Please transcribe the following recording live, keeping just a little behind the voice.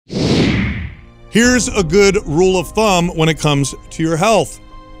Here's a good rule of thumb when it comes to your health.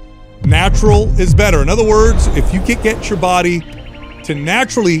 Natural is better. In other words, if you can get your body to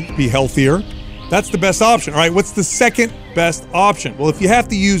naturally be healthier, that's the best option. All right, what's the second best option? Well, if you have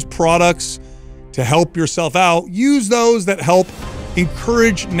to use products to help yourself out, use those that help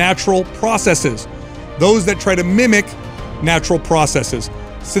encourage natural processes, those that try to mimic natural processes.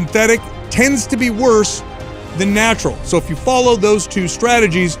 Synthetic tends to be worse than natural. So if you follow those two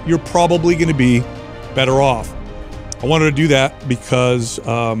strategies, you're probably going to be better off. I wanted to do that because,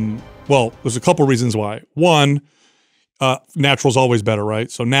 well, there's a couple reasons why. One, natural is always better,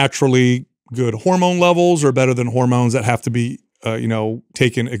 right? So naturally good hormone levels are better than hormones that have to be,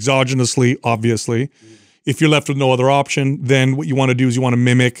 taken exogenously, obviously. If you're left with no other option, then what you want to do is you want to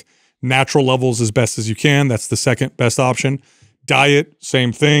mimic natural levels as best as you can. That's the second best option. Diet,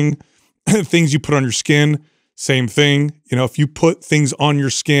 same thing. Things you put on your skin, same thing. If you put things on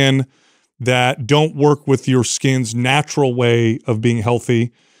your skin that don't work with your skin's natural way of being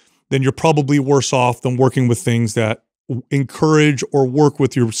healthy, then you're probably worse off than working with things that encourage or work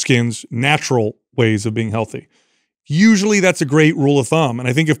with your skin's natural ways of being healthy. Usually that's a great rule of thumb. And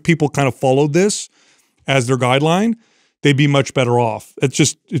I think if people kind of followed this as their guideline, they'd be much better off. It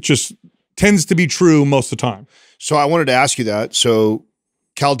just tends to be true most of the time. So I wanted to ask you that. So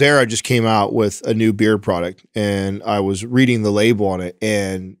Caldera just came out with a new beard product, and I was reading the label on it,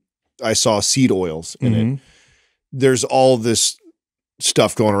 and I saw seed oils in it. There's all this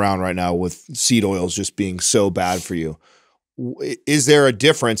stuff going around right now with seed oils just being so bad for you. Is there a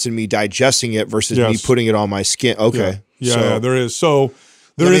difference in me digesting it versus me putting it on my skin? Okay. Yeah, there is. So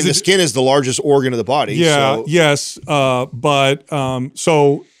the skin is the largest organ of the body. Yeah, so. yes.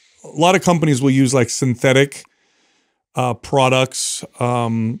 So a lot of companies will use like synthetic products,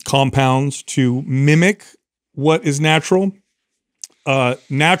 compounds to mimic what is natural.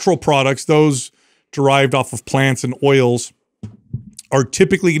 Natural products, those derived off of plants and oils, are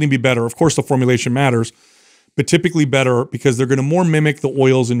typically going to be better. Of course, the formulation matters, but typically better because they're going to more mimic the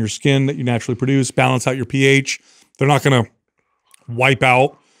oils in your skin that you naturally produce, balance out your pH. They're not going to wipe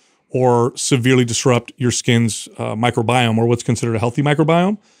out or severely disrupt your skin's microbiome, or what's considered a healthy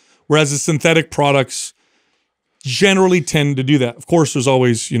microbiome. Whereas the synthetic products generally tend to do that. Of course, there's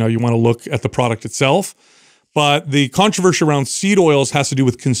always, you want to look at the product itself, but the controversy around seed oils has to do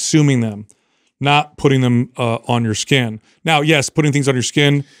with consuming them, not putting them on your skin. Now, yes, putting things on your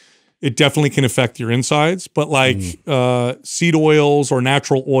skin, it definitely can affect your insides, but like seed oils or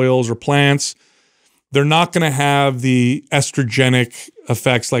natural oils or plants, they're not going to have the estrogenic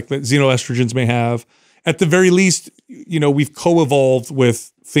effects like the xenoestrogens may have. At the very least, we've co-evolved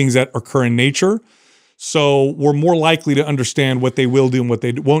with things that occur in nature. So we're more likely to understand what they will do and what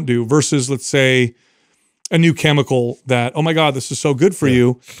they won't do versus, let's say, a new chemical that, oh my God, this is so good for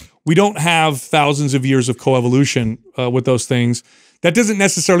you. We don't have thousands of years of coevolution with those things. That doesn't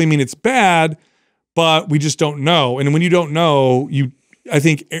necessarily mean it's bad, but we just don't know. And when you don't know, I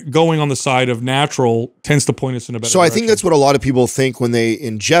think going on the side of natural tends to point us in a better direction. I think that's what a lot of people think when they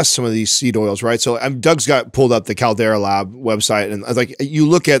ingest some of these seed oils, right? So Doug's got pulled up the Caldera Lab website, and like you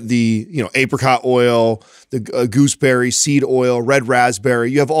look at the apricot oil, the gooseberry seed oil, red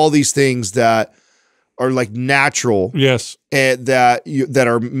raspberry. You have all these things that are like natural, yes, and that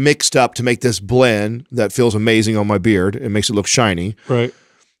are mixed up to make this blend that feels amazing on my beard. It makes it look shiny, right?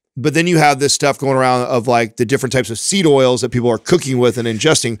 But then you have this stuff going around of like the different types of seed oils that people are cooking with and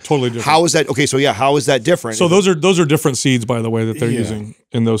ingesting. Totally different. How is that? Okay, so yeah, how is that different? So those are different seeds, by the way, that they're using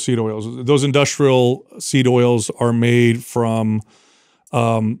in those seed oils. Those industrial seed oils are made from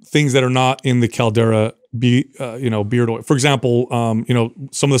things that are not in the Caldera beard oil. For example,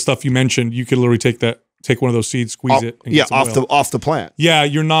 some of the stuff you mentioned, you could literally take one of those seeds, squeeze it, and get some oil. off the plant. Yeah,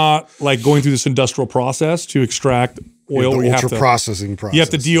 you're not like going through this industrial process to extract oil. The ultra processing process. You have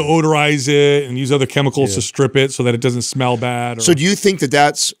to deodorize it and use other chemicals to strip it so that it doesn't smell bad. So do you think that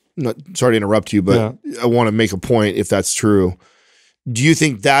that's, sorry to interrupt you, but I want to make a point if that's true. Do you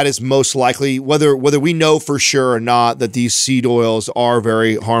think that is most likely, whether we know for sure or not that these seed oils are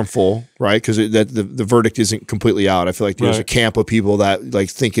very harmful, right? Because the verdict isn't completely out. I feel like there's a camp of people that like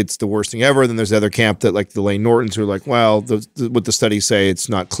think it's the worst thing ever. Then there's the other camp that like the Lane Nortons who are like, well, what the studies say, it's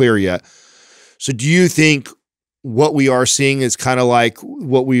not clear yet. So do you think what we are seeing is kind of like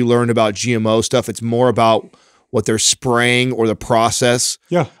what we learned about GMO stuff? It's more about what they're spraying or the process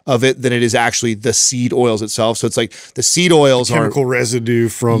of it than it is actually the seed oils itself. So it's like the seed oils are chemical residue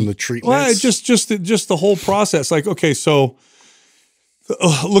from the treatments. Well, just the whole process. Like, okay, so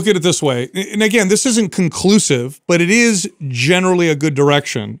look at it this way. And again, this isn't conclusive, but it is generally a good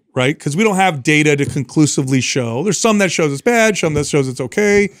direction, right? Because we don't have data to conclusively show. There's some that shows it's bad, some that shows it's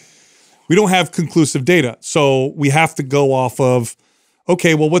okay. we don't have conclusive data. So we have to go off of,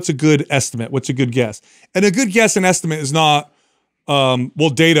 okay, well, what's a good estimate? What's a good guess? And a good guess and estimate is not, well,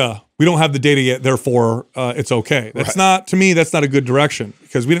 data, we don't have the data yet, therefore it's okay. That's not, to me, that's not a good direction,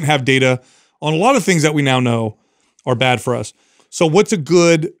 because we didn't have data on a lot of things that we now know are bad for us. So what's a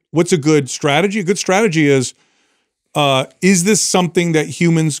good strategy? A good strategy is this something that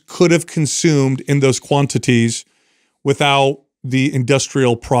humans could have consumed in those quantities without the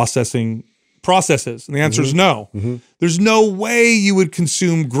industrial processes? And the answer is no. There's no way you would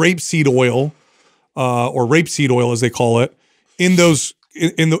consume grapeseed oil or rapeseed oil, as they call it, in those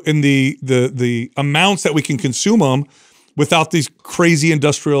in the amounts that we can consume them without these crazy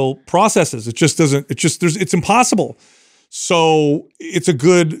industrial processes. It just doesn't. It's impossible. So it's a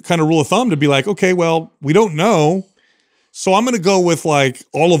good kind of rule of thumb to be like, okay, well, we don't know, so I'm going to go with like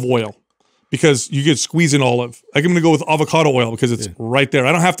olive oil, because you get squeezing olive. Like, I'm going to go with avocado oil because it's right there.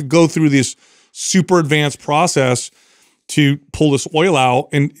 I don't have to go through this super advanced process to pull this oil out,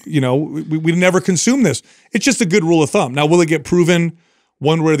 and we never consume this. It's just a good rule of thumb. Now, will it get proven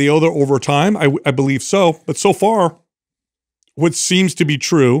one way or the other over time? I believe so, but so far, what seems to be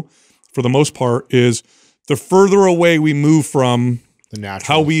true for the most part is the further away we move from the natural,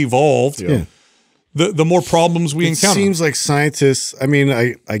 how we evolved, the more problems we encounter. It seems like scientists, I mean,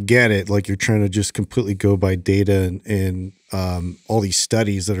 I get it. Like, you're trying to just completely go by data and all these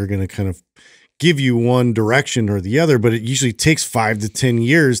studies that are going to kind of give you one direction or the other, but it usually takes 5 to 10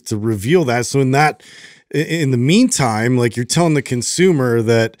 years to reveal that. So in the meantime, like, you're telling the consumer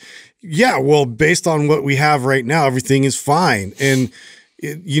that, yeah, well, based on what we have right now, everything is fine. And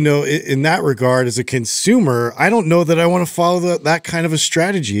in that regard, as a consumer, I don't know that I want to follow that kind of a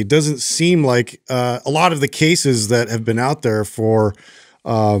strategy. It doesn't seem like a lot of the cases that have been out there for,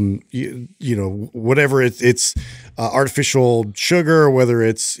 whatever it's artificial sugar, whether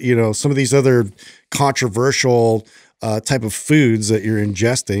it's, some of these other controversial type of foods that you're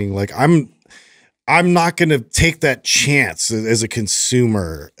ingesting. Like, I'm not going to take that chance as a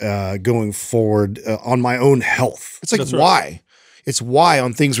consumer going forward on my own health. It's like, why? It's why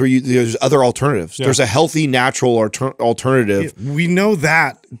on things where there's other alternatives. There's a healthy, natural alternative. We know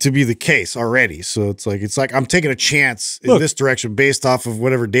that to be the case already. So it's like I'm taking a chance in this direction based off of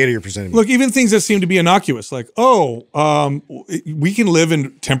whatever data you're presenting. Look, even things that seem to be innocuous, like, we can live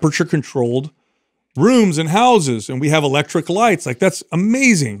in temperature-controlled rooms and houses, and we have electric lights. Like, that's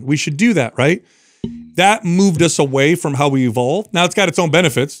amazing. We should do that, right? That moved us away from how we evolved. Now, it's got its own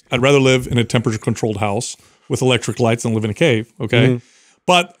benefits. I'd rather live in a temperature-controlled house with electric lights than live in a cave, okay?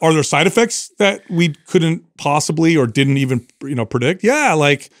 But are there side effects that we couldn't possibly or didn't even predict? Yeah,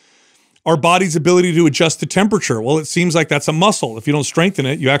 like our body's ability to adjust to temperature. Well, it seems like that's a muscle. If you don't strengthen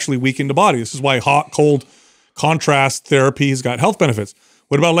it, you actually weaken the body. This is why hot, cold contrast therapy has got health benefits.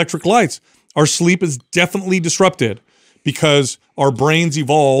 What about electric lights? Our sleep is definitely disrupted because our brains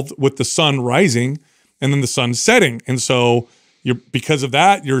evolved with the sun rising and then the sun setting. And so because of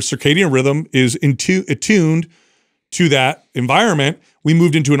that, your circadian rhythm is attuned to that environment. We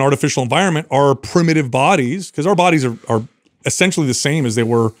moved into an artificial environment. Our primitive bodies, because our bodies are essentially the same as they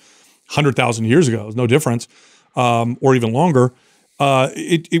were 100,000 years ago. There's no difference, or even longer.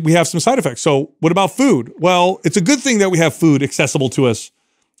 We have some side effects. So what about food? Well, it's a good thing that we have food accessible to us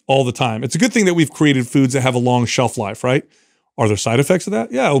all the time. It's a good thing that we've created foods that have a long shelf life, right? Are there side effects of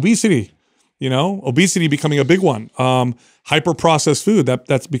that? Yeah, obesity. Obesity becoming a big one. Hyper-processed food,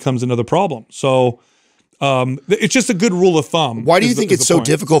 that becomes another problem. So it's just a good rule of thumb. Why do you think it's so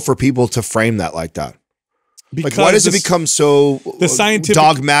difficult for people to frame that like that? Because why does it become so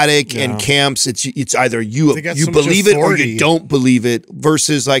dogmatic and camps? It's either you believe it or you don't believe it,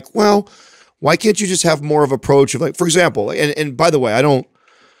 versus like, well, why can't you just have more of an approach of, like, for example, and by the way, I don't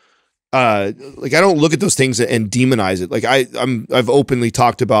look at those things and demonize it. Like, I've openly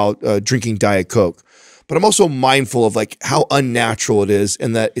talked about drinking Diet Coke, but I'm also mindful of like how unnatural it is,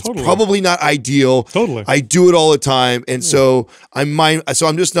 and that it's probably not ideal. I do it all the time, and so I'm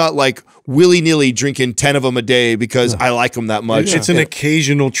just not like willy-nilly drinking 10 of them a day because I like them that much. It's an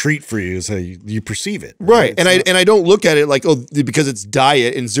occasional treat for you, is how you perceive it, right? And I don't look at it like, oh, because it's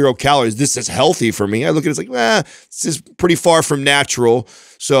diet and 0 calories, this is healthy for me. I look at it as like, this is pretty far from natural.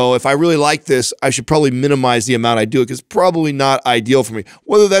 So if I really like this, I should probably minimize the amount I do it, because it's probably not ideal for me.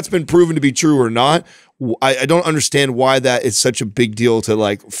 Whether that's been proven to be true or not, I don't understand why that is such a big deal to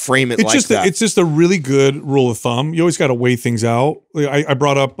like frame it like that. It's just a really good rule of thumb. You always got to weigh things out. I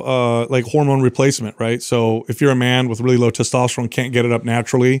brought up like hormone replacement, right? So if you're a man with really low testosterone, can't get it up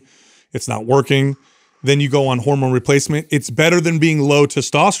naturally, it's not working, then you go on hormone replacement. It's better than being low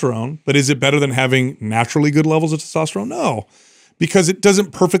testosterone, but is it better than having naturally good levels of testosterone? No. because it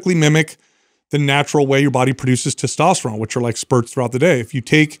doesn't perfectly mimic the natural way your body produces testosterone, which are like spurts throughout the day. If you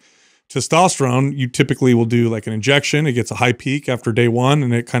take testosterone, you typically will do like an injection. It gets a high peak after day 1,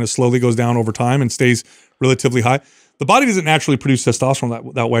 and it kind of slowly goes down over time and stays relatively high. The body doesn't naturally produce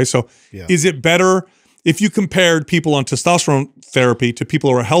testosterone that way. So is it better if you compared people on testosterone therapy to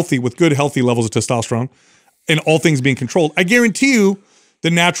people who are healthy with good, healthy levels of testosterone and all things being controlled? I guarantee you the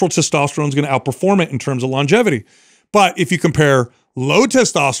natural testosterone is going to outperform it in terms of longevity. But if you compare low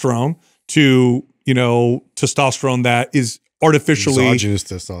testosterone to, you know, testosterone that is artificially exogenous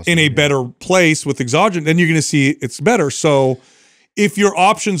testosterone in a better place with exogenous, then you're going to see it's better. So if your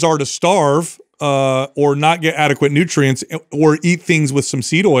options are to starve or not get adequate nutrients or eat things with some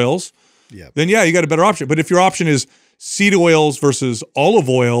seed oils, then yeah, you got a better option. But if your option is seed oils versus olive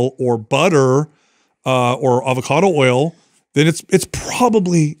oil or butter or avocado oil, then it's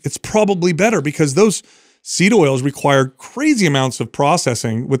probably better, because those seed oils require crazy amounts of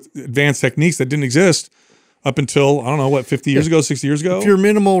processing with advanced techniques that didn't exist up until, I don't know, what, 50 years ago, 60 years ago? If your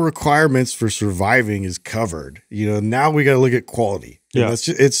minimal requirements for surviving is covered, you know, now we got to look at quality. Yeah. That's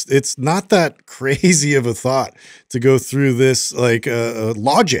just, it's not that crazy of a thought to go through this like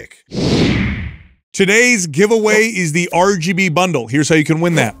logic. Today's giveaway is the RGB bundle. Here's how you can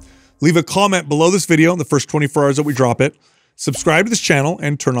win that. Leave a comment below this video in the first 24 hours that we drop it. Subscribe to this channel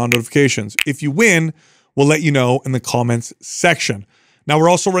and turn on notifications. If you win, we'll let you know in the comments section. Now, we're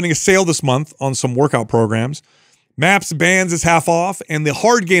also running a sale this month on some workout programs. MAPS Bands is half off, and the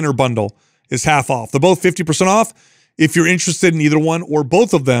Hard Gainer bundle is half off. They're both 50% off. If you're interested in either one or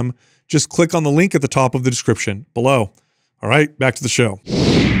both of them, just click on the link at the top of the description below. All right, back to the show.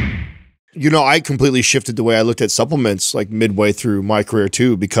 You know, I completely shifted the way I looked at supplements like midway through my career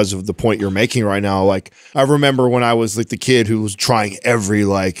too, because of the point you're making right now. Like, I remember when I was like the kid who was trying every,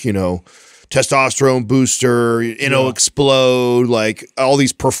 like, you know, testosterone booster, Explode, like all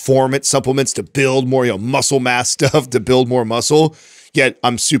these performance supplements to build more, you know, muscle mass stuff to build more muscle. Yet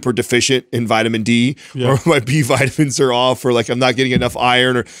I'm super deficient in vitamin D, or my B vitamins are off, or like I'm not getting enough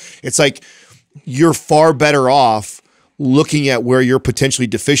iron, or it's like you're far better off looking at where you're potentially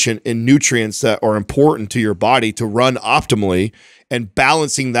deficient in nutrients that are important to your body to run optimally and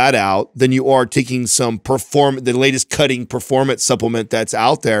balancing that out than you are taking some the latest cutting performance supplement that's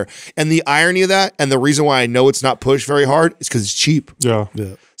out there. And the irony of that, and the reason why I know it's not pushed very hard, is because it's cheap. Yeah.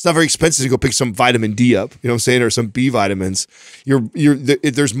 It's not very expensive to go pick some vitamin D up, you know what I'm saying, or some B vitamins.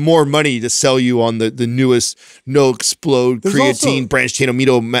 There's more money to sell you on the newest Explode creatine branched chain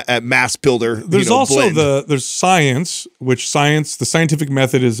amino mass builder. There's also there's science, which the scientific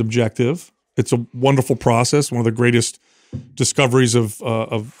method is objective. It's a wonderful process, one of the greatest discoveries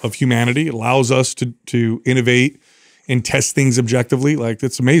of humanity. It allows us to innovate and test things objectively. Like,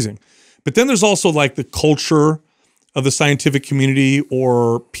 it's amazing. But then there's also like the culture of the scientific community,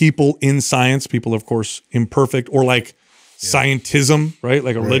 or people in science, people of course imperfect, or like scientism, right?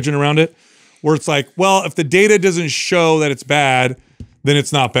 Like a religion around it, where it's like, well, if the data doesn't show that it's bad, then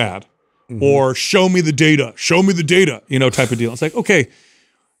it's not bad. Or show me the data, you know, type of deal. It's like, okay,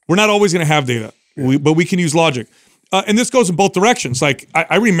 we're not always going to have data, but we can use logic. And this goes in both directions. Like,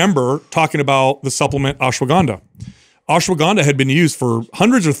 I remember talking about the supplement ashwagandha. Ashwagandha had been used for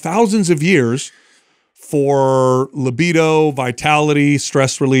hundreds or thousands of years for libido, vitality,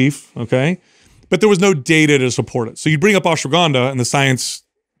 stress relief, okay? But there was no data to support it. So you'd bring up ashwagandha and the science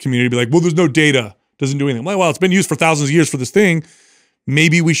community would be like, well, there's no data, doesn't do anything. I'm like, well, it's been used for thousands of years for this thing.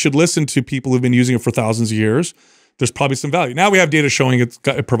 Maybe we should listen to people who've been using it for thousands of years. There's probably some value. Now we have data showing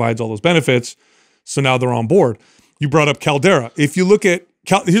it provides all those benefits, so now they're on board. You brought up Caldera. If you look at,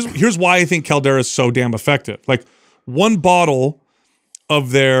 here's why I think Caldera is so damn effective. Like, one bottle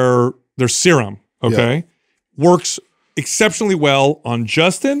of their serum, okay, works exceptionally well on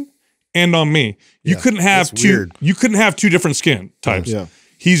Justin and on me. You couldn't have two different skin types.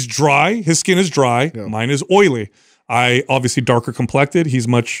 He's dry, his skin is dry, mine is oily. I obviously darker complected, he's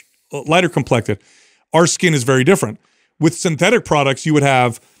much lighter complected. Our skin is very different. With synthetic products, you would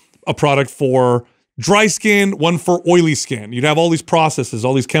have a product for dry skin, one for oily skin. You'd have all these processes,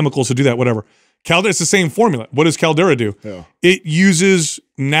 all these chemicals to do that, whatever. Caldera, it's the same formula. What does Caldera do? It uses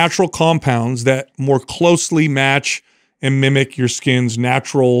natural compounds that more closely match and mimic your skin's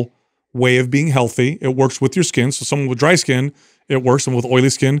natural way of being healthy. It works with your skin. So someone with dry skin, it works, and with oily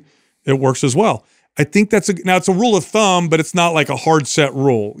skin, it works as well. I think now it's a rule of thumb, but it's not like a hard set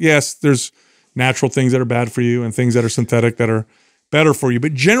rule. Yes, there's natural things that are bad for you and things that are synthetic that are better for you.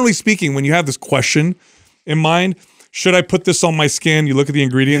 But generally speaking, when you have this question in mind, should I put this on my skin? You look at the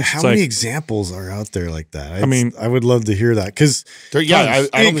ingredients. How many examples are out there like that? I mean, I would love to hear that because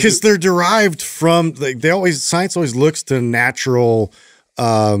they're derived from science always looks to natural,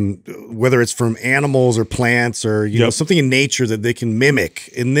 whether it's from animals or plants or you know something in nature that they can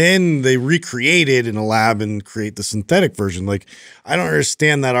mimic, and then they recreate it in a lab and create the synthetic version. Like, I don't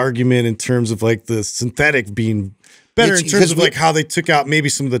understand that argument in terms of like the synthetic being better in terms of like how they took out maybe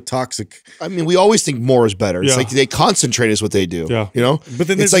some of the toxic. I mean, we always think more is better. It's like they concentrate is what they do. Yeah. You know? But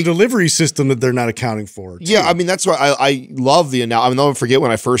then there's like a delivery system that they're not accounting for. Too. Yeah, I mean, that's why I love the analogy. I mean, I'll never forget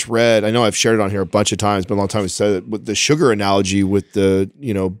when I first read, I know I've shared it on here a bunch of times, it's been a long time I said it, with the sugar analogy with the,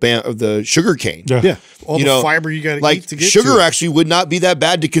 you know, the sugar cane. Yeah. All the fiber you got to eat to get sugar to it. actually would not be that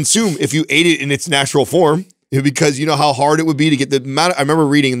bad to consume if you ate it in its natural form, because you know how hard it would be to get the amount. I remember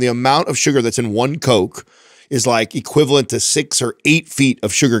reading the amount of sugar that's in one Coke is like equivalent to 6 or 8 feet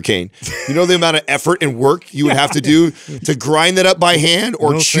of sugar cane. You know the amount of effort and work you would have to do to grind that up by hand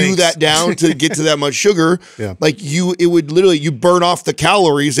or chew that down to get to that much sugar. Yeah. Like it would literally, you burn off the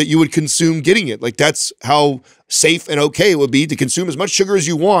calories that you would consume getting it. Like that's how safe and okay it would be to consume as much sugar as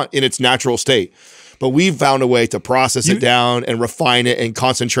you want in its natural state. But we've found a way to process it down and refine it and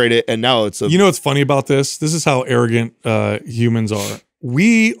concentrate it. And now it's you know what's funny about this? This is how arrogant humans are.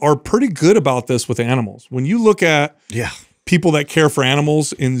 We are pretty good about this with animals. When you look at people that care for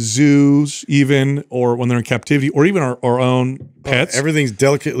animals in zoos, even, or when they're in captivity, or even our own pets. Everything's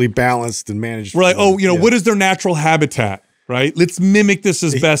delicately balanced and managed. We're like, oh, you know, what is their natural habitat, right? Let's mimic this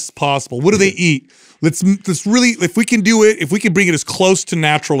as best possible. What do they eat? Let's really, if we can do it, if we can bring it as close to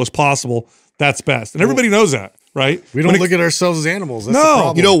natural as possible, that's best. And everybody knows that. Right? We don't look at ourselves as animals. That's the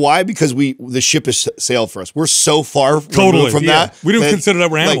problem. You know why? Because the ship has sailed for us. We're so far removed from that. We don't consider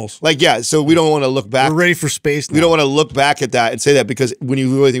that we're animals. So we don't want to look back. We're ready for space now. We don't want to look back at that and say that, because when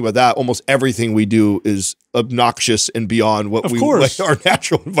you really think about that, almost everything we do is obnoxious and beyond what our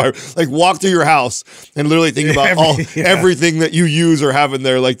natural environment. Like walk through your house and literally think about everything that you use or have in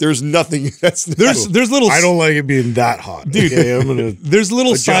there. Like there's nothing that's there's little. I don't like it being that hot, dude. Okay, I'm gonna there's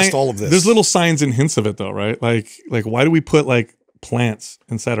little adjust all of this. There's little signs and hints of it though, right? Like why do we put like plants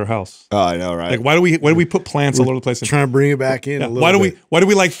inside our house? Oh, I know, right? Like why do we put plants all over the place? Trying to bring it back in. A little bit. Why do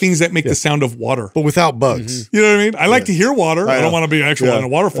we like things that make the sound of water, but without bugs? You know what I mean? I like to hear water. I don't want to be actual in a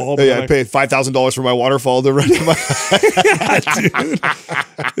waterfall. But I paid $5,000 for my waterfall to run to my. Dude.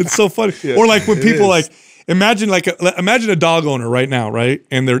 It's so funny. Or like when people like imagine a dog owner right now, right?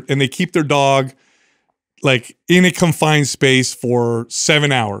 And they keep their dog like in a confined space for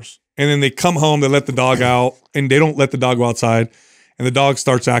 7 hours. And then they come home, they let the dog out, and they don't let the dog go outside, and the dog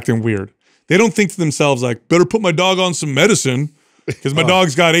starts acting weird. They don't think to themselves like, better put my dog on some medicine because my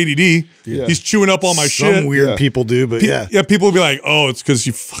dog's got ADD. He's chewing up all my shit. Some weird people do, but people will be like, oh, it's because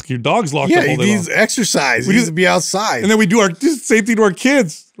your dog's locked up all day long. He needs exercise. He needs to be outside. And then we do the same thing to our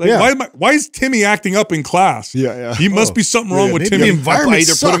kids. Like, why is Timmy acting up in class? He must be something wrong with Timmy. The environment I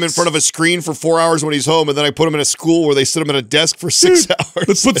either put him in front of a screen for 4 hours when he's home, and then I put him in a school where they sit him at a desk for 6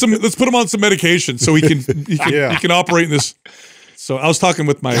 hours. Let's put him on some medication so he can operate in this. So I was talking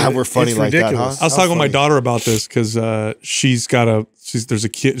with my we're funny like ridiculous. That, huh? I was talking with my daughter about this because there's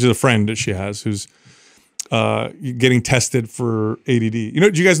a friend that she has who's getting tested for ADD. You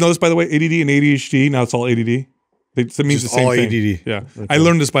know, do you guys know this, by the way? ADD and ADHD, now it's all ADD. It means just the same all thing. ADD. Yeah. Okay. I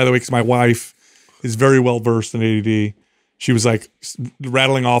learned this, by the way, because my wife is very well versed in ADD. She was like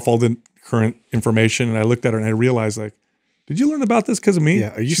rattling off all the current information, and I looked at her and I realized, like, did you learn about this because of me?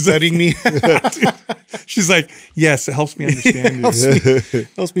 Yeah. Are you studying me? She's like, yes, it helps me understand you.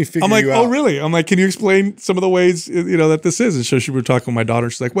 Helps me figure I'm like, you out. oh, really? I'm like, can you explain some of the ways, that this is? And so she was talking with my daughter.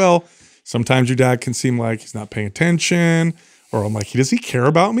 She's like, well, sometimes your dad can seem like he's not paying attention. Or I'm like, does he care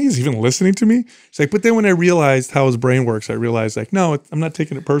about me? Is he even listening to me? She's like, but then when I realized how his brain works, I realized like, no, I'm not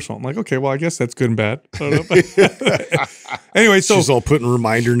taking it personal. I'm like, okay, well, I guess that's good and bad. I don't know. Anyway, so she's all putting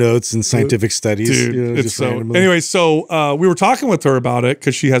reminder notes and scientific studies. Dude, it's so anyway. So we were talking with her about it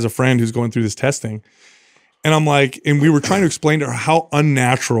because she has a friend who's going through this testing, and I'm like, and we were trying to explain to her how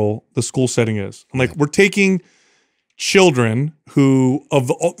unnatural the school setting is. I'm like, we're taking children who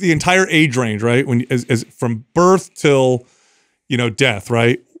of the entire age range, right? When as from birth till death,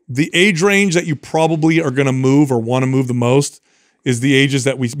 right? The age range that you probably are going to move or want to move the most is the ages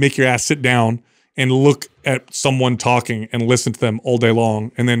that we make your ass sit down and look at someone talking and listen to them all day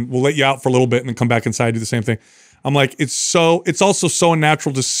long. And then we'll let you out for a little bit and then come back inside, do the same thing. I'm like, it's also so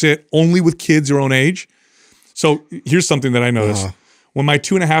unnatural to sit only with kids your own age. So here's something that I noticed. When my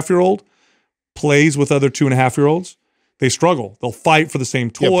 2.5-year-old plays with other 2.5-year-olds, they struggle. They'll fight for the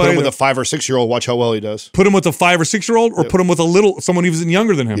same toy. Put him with a 5 or 6-year-old. Watch how well he does. Put him with a 5 or 6-year-old, or put him with someone even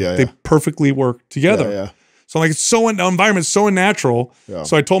younger than him. They perfectly work together. So like, it's so, the environment's so unnatural. Yeah.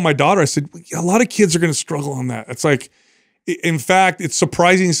 So I told my daughter, I said, a lot of kids are going to struggle on that. It's like, in fact, it's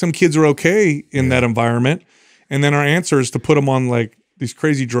surprising some kids are okay in that environment. And then our answer is to put them on like these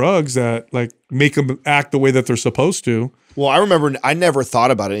crazy drugs that like make them act the way that they're supposed to. Well, I remember I never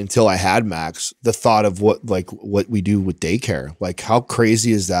thought about it until I had Max, the thought of what we do with daycare. Like, how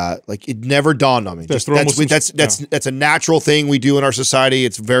crazy is that? Like, it never dawned on me. That's a natural thing we do in our society.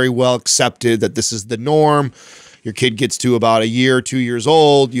 It's very well accepted that this is the norm. Your kid gets to about a year, 2 years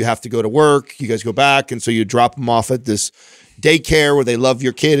old. You have to go to work. You guys go back. And so you drop them off at this daycare where they love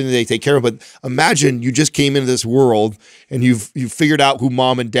your kid and they take care of it. But imagine you just came into this world and you've figured out who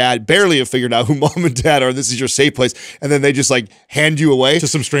mom and dad, barely have figured out who mom and dad are. This is your safe place. And then they just like hand you away to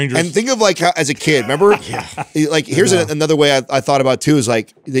some strangers. And think of like how, as a kid, remember, like here's another way I thought about too, is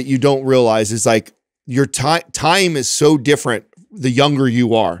like that you don't realize is like your time is so different the younger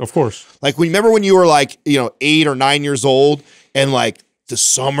you are. Of course. Like remember when you were like, 8 or 9 years old and like the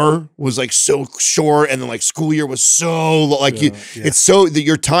summer was like so short and then like school year was so like it's so that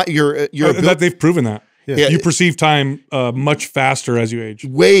your time, that they've proven that. Yeah. You perceive time much faster as you age.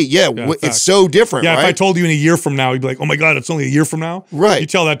 It's so different. Yeah, right? if I told you in a year from now, you'd be like, "Oh my God, it's only a year from now." Right. You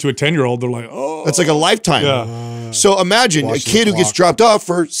tell that to a 10-year-old, they're like, "Oh, that's like a lifetime." Yeah. So imagine a kid who gets dropped off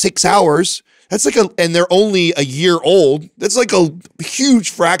for 6 hours. That's like and they're only a year old. That's like a huge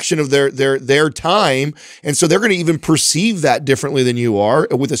fraction of their time, and so they're going to even perceive that differently than you are.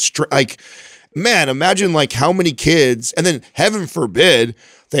 With man, imagine like how many kids, and then heaven forbid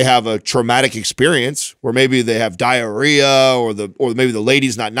they have a traumatic experience where maybe they have diarrhea, or maybe the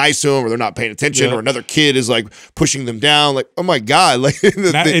lady's not nice to them, or they're not paying attention, or another kid is like pushing them down. Like, oh my God, like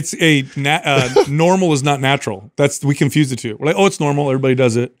it's normal is not natural. We confuse the two. We're like, oh, it's normal, everybody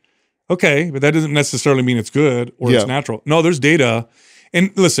does it. Okay, but that doesn't necessarily mean it's good or it's natural. No, there's data. And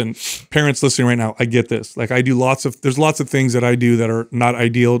listen, parents listening right now, I get this. Like I do there's lots of things that I do that are not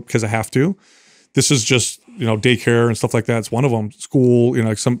ideal because I have to. This is just, daycare and stuff like that. It's one of them. School,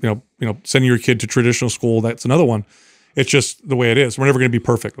 sending your kid to traditional school, that's another one. It's just the way it is. We're never going to be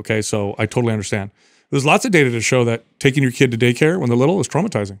perfect, okay? So I totally understand. There's lots of data to show that taking your kid to daycare when they're little is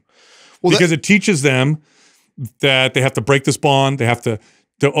traumatizing. Well, because it teaches them that they have to break this bond. They have to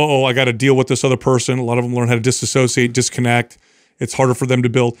I got to deal with this other person. A lot of them learn how to disassociate, disconnect. It's harder for them to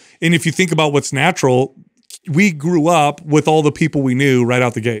build. And if you think about what's natural, we grew up with all the people we knew right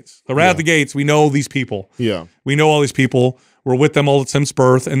out the gates. So right out the gates, we know these people. Yeah. We know all these people. We're with them all since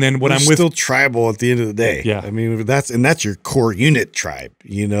birth. And then when still tribal at the end of the day. Yeah. I mean, that's your core unit tribe,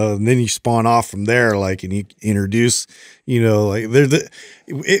 and then you spawn off from there, like, and you introduce, like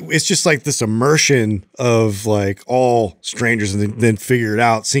it's just like this immersion of like all strangers and then figure it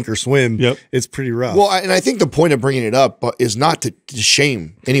out, sink or swim. Yep. It's pretty rough. Well, and I think the point of bringing it up is not to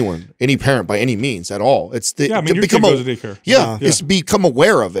shame anyone, any parent by any means at all. It's to become it's to become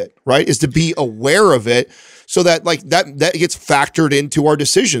aware of it, right? Is to be aware of it. So that like that gets factored into our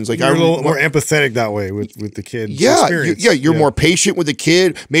decisions. Like you're a little more empathetic that way with the kid. Yeah, you're more patient with the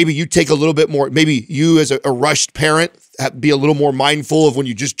kid. Maybe you take a little bit more. Maybe you as a rushed parent be a little more mindful of when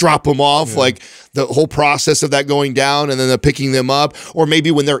you just drop them off, like the whole process of that going down and then the picking them up. Or maybe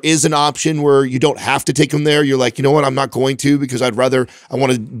when there is an option where you don't have to take them there, you're like, you know what, I'm not going to because I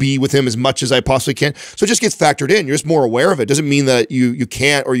want to be with him as much as I possibly can. So it just gets factored in. You're just more aware of it. It doesn't mean that you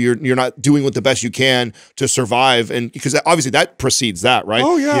can't or you're not doing what the best you can to survive. And because obviously that precedes that, right?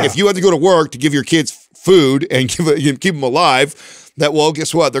 Oh yeah. If you have to go to work to give your kids food and keep them alive,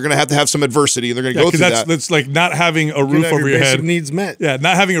 guess what? They're going to have some adversity and they're going to go through that. That's like not having a roof over your head. Needs met. Yeah,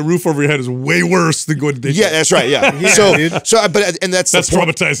 not having a roof over your head is way worse than going to daycare. Yeah, that's right. Yeah. That's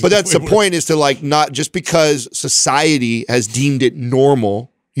traumatizing. But that's the point is to like not just because society has deemed it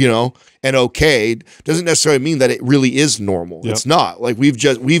normal, and okay, doesn't necessarily mean that it really is normal. Yep. It's not. Like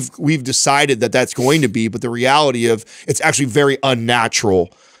we've decided that that's going to be, but the reality of it's actually very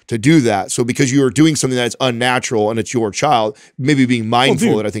unnatural to do that. So because you are doing something that's unnatural and it's your child, maybe being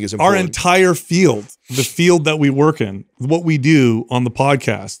mindful that I think is important. Our entire field, the field that we work in, what we do on the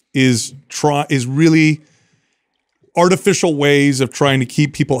podcast is really artificial ways of trying to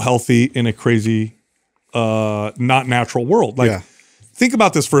keep people healthy in a crazy, not natural world. Like, think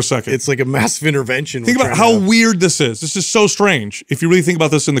about this for a second. It's like a massive intervention. Think about how weird this is. This is so strange. If you really think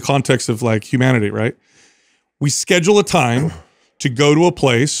about this in the context of like humanity, right? We schedule a time to go to a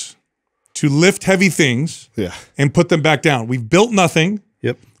place, to lift heavy things, and put them back down. We've built nothing.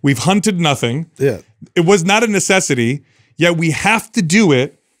 Yep. We've hunted nothing. Yeah. It was not a necessity, yet we have to do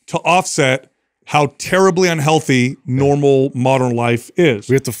it to offset how terribly unhealthy normal modern life is.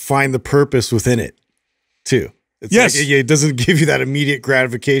 We have to find the purpose within it, too. It's Yes. like, it doesn't give you that immediate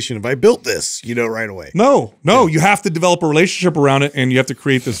gratification if I built this, right away. No, you have to develop a relationship around it, and you have to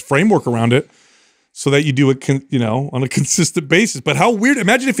create this framework around it so that you do it, on a consistent basis. But how weird!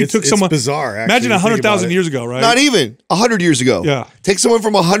 Imagine if you took someone. It's bizarre. Actually, imagine 100,000 years ago, right? Not even 100 years ago. Yeah. Take someone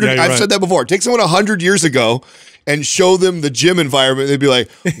from 100. Yeah, I've said that before. Take someone 100 years ago and show them the gym environment. They'd be like,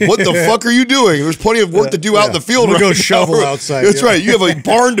 "What the fuck are you doing? There's plenty of work to do out in the field We'll right go now." shovel outside. That's right. You have a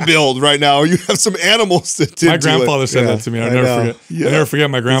barn to build right now. Or you have some animals to My do grandfather it. said that to me. I'll never forget. Yeah. I never forget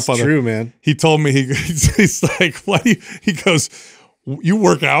my grandfather. It's true, man. He told me he's like, "Why?" He goes, "You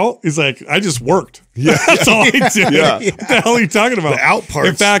work out?" He's like, "I just worked. Yeah, that's all I did." Yeah. What the hell are you talking about? The out part's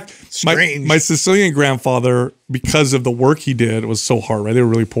In fact, strange. my Sicilian grandfather, because of the work he did, it was so hard. Right, they were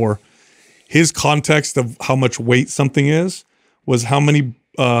really poor. His context of how much weight something is was how many.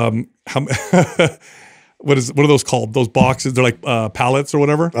 What are those called? Those boxes? They're like pallets or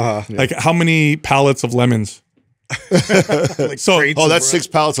whatever. Like how many pallets of lemons? Like So- crates Oh, of that's ro- 6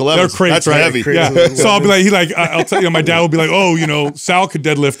 pallets of They're lemons. crates, That's right? heavy. Crates. Yeah. So I'll be like, I'll tell you, my dad will be like, "Oh, Sal could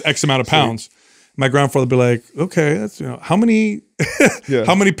deadlift X amount of pounds." My grandfather would be like, "Okay, that's how many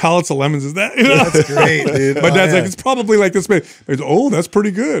how many pallets of lemons is that?" That's great, dude. My dad's Oh, like, "It's probably like this big." He goes, "Oh, that's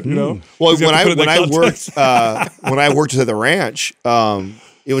pretty good," Well, 'Cause you when have to put it in I that context. worked when I worked at the ranch,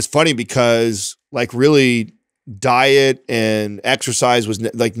 it was funny because like really diet and exercise was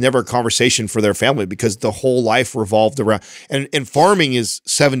never a conversation for their family because the whole life revolved around and farming is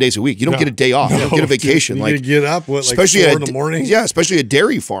 7 days a week. You don't get a day off. You don't get a vacation. You Like gotta get up, like especially 4 at in the morning? Yeah, especially a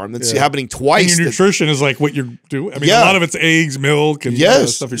dairy farm that's happening And twice. your nutrition is like what you're doing. I mean, Yeah. a lot of it's eggs, milk, and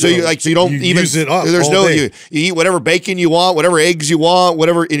Yes. stuff. So you you don't You even use it up There's all no day. you eat whatever bacon you want, whatever eggs you want,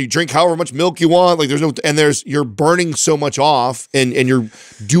 whatever, and you drink however much milk you want. Like there's no and you're burning so much off and you're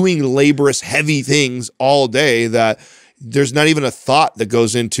doing laborious heavy things all day that there's not even a thought that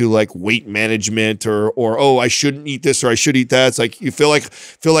goes into like weight management or oh, I shouldn't eat this or I should eat that. It's like you feel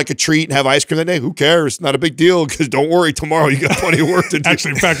like a treat and have ice cream that day. Who cares? Not a big deal because don't worry, tomorrow you got plenty of work to do.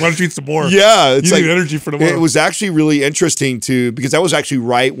 Actually, in fact, why don't you eat some more? Yeah, it's you like need energy for tomorrow. It was actually really interesting because that was actually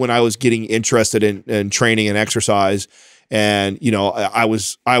right when I was getting interested in training and exercise, and I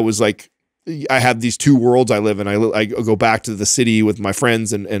was like. I have these two worlds I live in. I go back to the city with my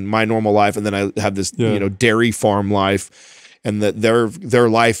friends and my normal life, and then I have this dairy farm life, and that their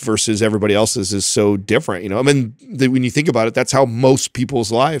life versus everybody else's is so different. I mean, when you think about it, that's how most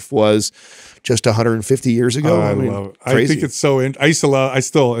people's life was just 150 years ago. Oh, I mean, love it. crazy. I think it's so. I used to love. I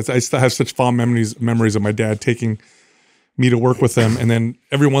still have such fond memories of my dad taking me to work with him, and then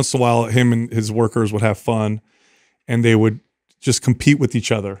every once in a while, him and his workers would have fun, and they would just compete with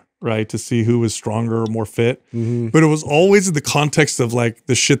each other, right, to see who was stronger or more fit. But it was always in the context of like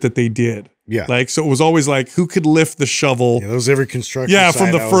the shit that they did. Yeah. Like, so it was always like, who could lift the shovel? Yeah, that was every construction. From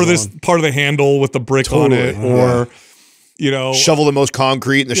site the I was furthest on. part of the handle with the brick Totally. on it, or shovel the most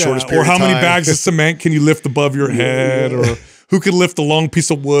concrete in the shortest period or how of many time. bags of cement can you lift above your head, or who could lift a long piece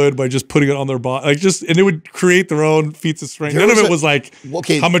of wood by just putting it on their body, and it would create their own feats of strength. There None of was it was like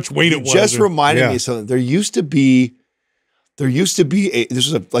how much weight it was. Just reminded Yeah. me of something. There used to be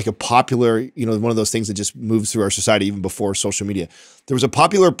this was a popular, one of those things that just moves through our society even before social media. There was a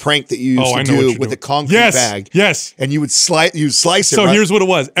popular prank that you used I to know what do you're with a doing. concrete bag. Yes. And you would slice it. So right? here's what it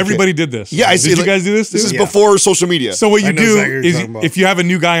was. Everybody did this. Yeah, I see. Did you guys do this? This is too? before social media. So what you I know do exactly what you're is talking about. if you have a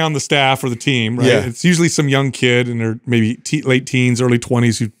new guy on the staff or the team, right? Yeah. It's usually some young kid and they're maybe late teens, early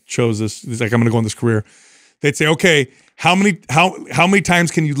 20s who chose this. It's like, I'm going to go in this career. They'd say, okay, how many times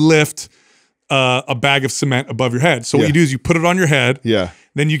can you lift a bag of cement above your head? So what you do is you put it on your head. Yeah.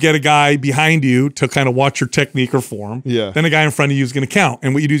 Then you get a guy behind you to kind of watch your technique or form. Yeah. Then a guy in front of you is going to count.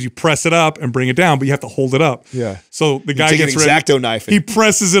 And what you do is you press it up and bring it down, but you have to hold it up. Yeah. So the guy take an gets ready. X-Acto knife and- He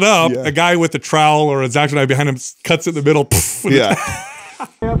presses it up. Yeah. A guy with a trowel or a X-Acto knife behind him cuts it in the middle. Poof, with Yeah.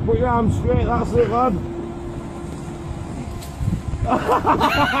 Yeah, put your arms straight, that's it, lad.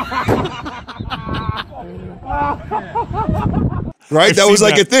 Right? I've That was seen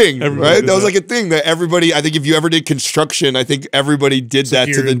like that. a thing, Everybody right? did That was that. like a thing that everybody, I think if you ever did construction, I think everybody did that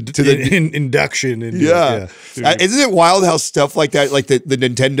to the induction. And yeah. Isn't it wild how stuff like that, like the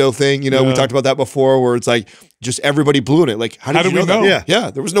Nintendo thing, we talked about that before, where it's like just everybody blew in it. Like, how did you we know that? know?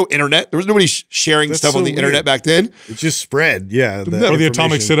 Yeah. There was no internet. There was nobody sharing That's stuff on so the internet weird. back then. It just spread. Yeah. or the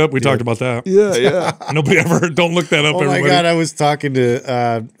atomic sit-up. We talked about that. Yeah. Nobody ever, don't look that up, Oh my everybody. God. I was talking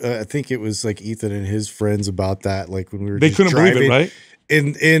to, I think it was like Ethan and his friends about that. Like when we were They just couldn't believe it, driving. right?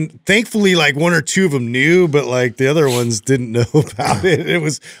 and thankfully, like one or two of them knew, but like the other ones didn't know about it. It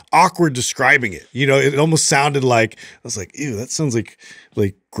was awkward describing it. You know, it almost sounded like I was like, ew, that sounds like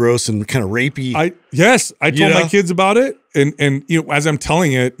gross and kind of rapey. I told my kids about it, and you know, as I'm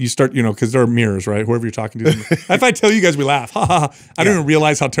telling it, you start, you know, because there are mirrors, right? Whoever you're talking to. If I tell you guys, we laugh. Ha ha ha. I didn't even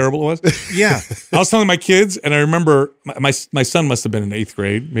realize how terrible it was. Yeah. I was telling my kids, and I remember my son must have been in 8th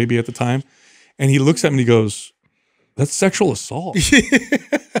grade, maybe at the time, and he looks at me and he goes, "That's sexual assault."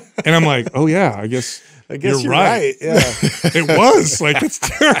 And I'm like, "Oh yeah, I guess you're right." Yeah. It was like, it's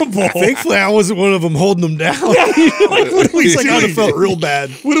terrible. Thankfully, I wasn't one of them holding them down. Like, what are we He's like, I would doing? have felt real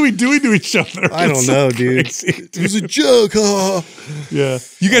bad. What are we doing to each other? I don't It's know, so dude. crazy, It was a joke. Huh? Yeah,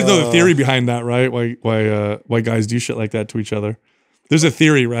 you guys know the theory behind that, right? Why guys do shit like that to each other? There's a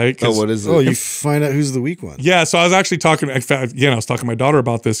theory, right? Oh, what is it? Oh, you find out who's the weak one. Yeah, so I was actually talking. In fact, again, I was talking to my daughter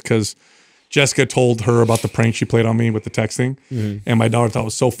about this because Jessica told her about the prank she played on me with the texting, and my daughter thought it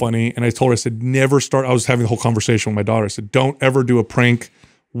was so funny. And I told her, I said, never start. I was having the whole conversation with my daughter. I said, don't ever do a prank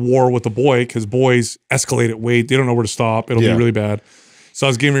war with a boy because boys escalate at weight. They don't know where to stop. It'll be really bad. So I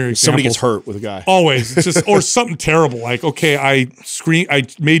was giving her examples. Somebody gets hurt with a guy. Always. It's just, or something terrible. Like, okay, I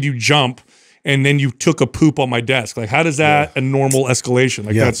made you jump and then you took a poop on my desk. Like, how does that a normal escalation?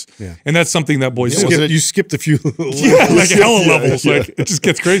 Like and that's something that boys do. You skipped a few Like hella levels. Like it just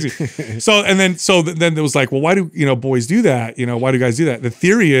gets crazy. So then it was like, well, why do boys do that? You know, why do guys do that? The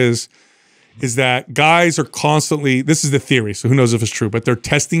theory is that guys are constantly, this is the theory, so who knows if it's true, but they're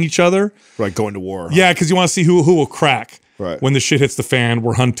testing each other. Right, going to war. Yeah, because you want to see who will crack. Right. When the shit hits the fan,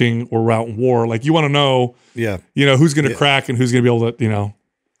 we're hunting or we're out in war. Like you want to know, who's going to crack and who's going to be able to,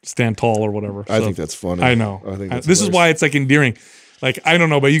 stand tall or whatever. I think that's funny. I know. I think that's this is why it's like endearing. Like, I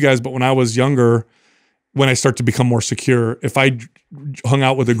don't know about you guys, but when I was younger, when I start to become more secure, if I hung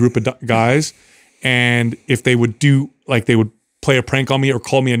out with a group of guys and if they would they would play a prank on me or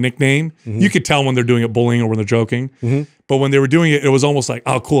call me a nickname, you could tell when they're doing it bullying or when they're joking. But when they were doing it, it was almost like,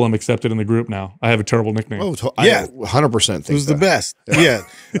 oh, cool, I'm accepted in the group now. I have a terrible nickname. Oh, I 100% think it was the best. Yeah.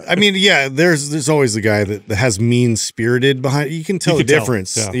 I mean, there's always the guy that has mean-spirited behind it. You can tell the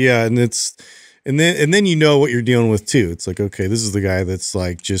difference. Yeah, and then you know what you're dealing with too. It's like, okay, this is the guy that's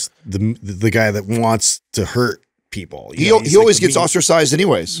like just the guy that wants to hurt people. He always gets ostracized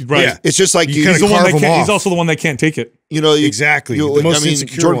anyways. Right. Yeah. It's just like he's also the one that can't take it. Exactly. The most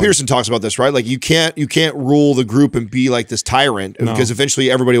Jordan Peterson talks about this, right? Like you can't rule the group and be like this tyrant because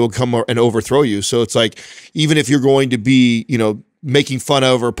eventually everybody will come and overthrow you. So it's like, even if you're going to be, making fun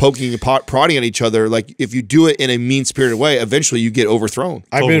of or poking and prodding at each other, like if you do it in a mean-spirited way, eventually you get overthrown.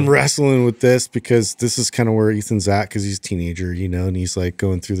 I've been wrestling with this because this is kind of where Ethan's at because he's a teenager, and he's like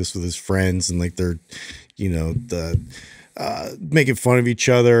going through this with his friends and like they're, making fun of each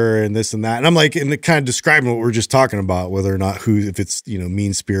other and this and that. And I'm like, and kind of describing what we're just talking about, whether or not if it's,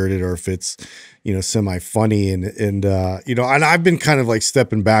 mean-spirited or if it's, semi-funny and I've been kind of like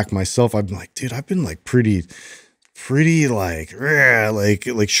stepping back myself. I've been like, dude, I've been like pretty like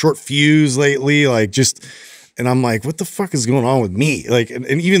short fuse lately, like just, and I'm like, what the fuck is going on with me? Like, and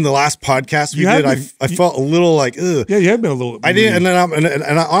even the last podcast we did, I felt a little like, ugh. Yeah, you have been a little. I didn't,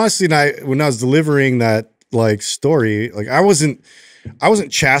 and I honestly, when I was delivering that like story, like I wasn't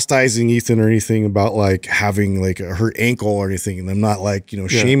chastising Ethan or anything about like having like a hurt ankle or anything, and I'm not like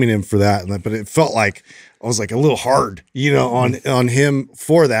shaming him for that, but it felt like I was like a little hard, on him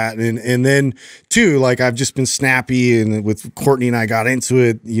for that. And then too, like I've just been snappy, and with Courtney and I got into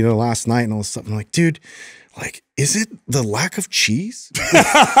it, last night and all this stuff. I'm like, dude, like, is it the lack of cheese?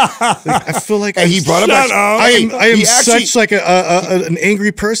 I feel like he brought up. I am such like an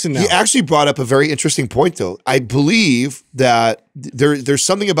angry person now. He actually brought up a very interesting point, though. I believe that there's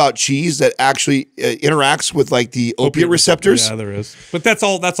something about cheese that actually interacts with like the opiate receptors. Yeah, there is. But that's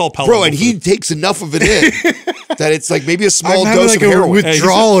all palatable. Bro, and he takes enough of it in that it's like maybe a small dose like of heroin.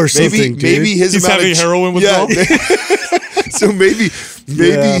 Withdrawal or something. Maybe his he's amount having heroin withdrawal. So maybe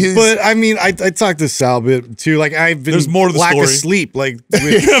his. But I mean, I talked to Sal a bit too. Like I've been there's more to the lack story. of sleep. Like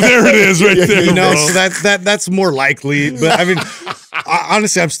there it is, right there. So that's more likely. But I mean,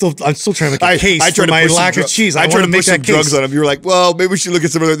 honestly, I'm still trying to make a case for my lack of cheese. I tried to make put some drugs on him. You were like, well, maybe we should look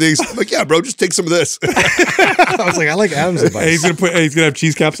at some other things. I'm like, yeah, bro, just take some of this. I was like, I like Adam's advice. Hey, he's gonna have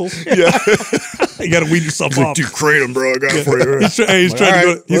cheese capsules. Yeah. You gotta weed yourself off. Dude, kratom, bro. I got it for you. He's trying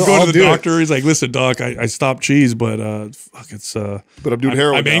to go. He's going to the doctor. He's like, listen, doc, I stopped cheese, but fuck, it's but I'm doing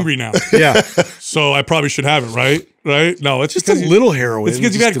heroin. I'm angry now. Yeah. So I probably should have it, right? No, it's just a little heroin. It's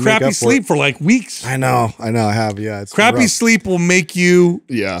because you've had crappy sleep for like weeks. I know, I have. Yeah, it's crappy sleep will make you.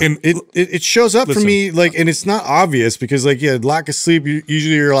 Yeah, and it shows up for me like, and it's not obvious because like lack of sleep.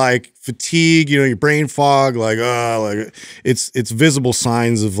 Usually you're like fatigue, you know, your brain fog, like it's visible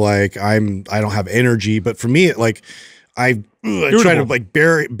signs of like I don't have energy. But for me, I try to like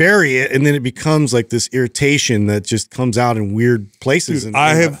bury it, and then it becomes like this irritation that just comes out in weird places. Dude,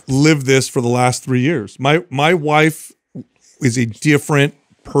 I have lived this for the last 3 years. My wife is a different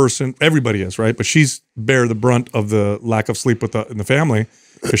person. Everybody is, right? But she's bear the brunt of the lack of sleep in the family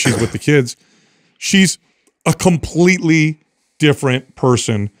because she's with the kids. She's a completely different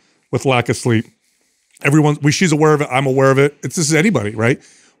person with lack of sleep. She's aware of it. I'm aware of it. This is anybody, right?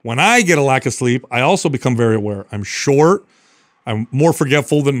 When I get a lack of sleep, I also become very aware. I'm short. I'm more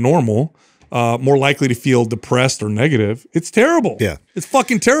forgetful than normal. More likely to feel depressed or negative. It's terrible. Yeah. It's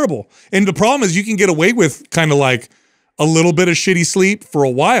fucking terrible. And the problem is you can get away with kind of like a little bit of shitty sleep for a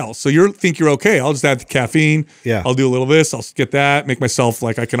while. So you think you're okay. I'll just add the caffeine. Yeah. I'll do a little of this. I'll get that. Make myself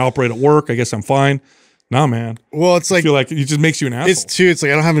like I can operate at work. I guess I'm fine. No, man. Well, it's like, I feel like it just makes you an asshole. It's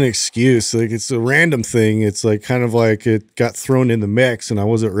like I don't have an excuse. Like it's a random thing. It's like kind of like it got thrown in the mix and I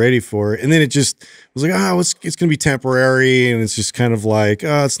wasn't ready for it. And then it just was like, it's going to be temporary. And it's just kind of like,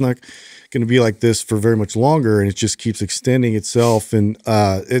 it's not going to be like this for very much longer. And it just keeps extending itself. And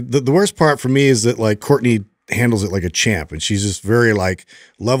the worst part for me is that like Courtney handles it like a champ, and she's just very like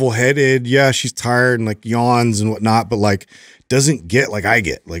level-headed. Yeah, she's tired and like yawns and whatnot, but like doesn't get like I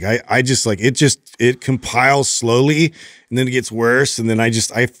get. Like I just like it compiles slowly, and then it gets worse, and then I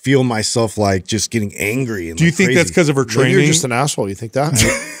feel myself like just getting angry. And do you think crazy. that's because of her training? You're just an asshole. You think that?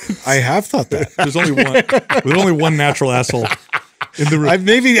 I have thought that. There's only one natural asshole in the room.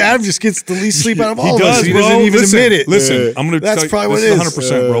 Maybe Adam just gets the least sleep out of all of us. He bro. doesn't even admit it. Listen, I'm going to That's probably what it is.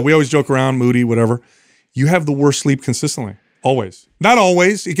 100%, bro. We always joke around, moody, whatever. You have the worst sleep consistently. Always. Not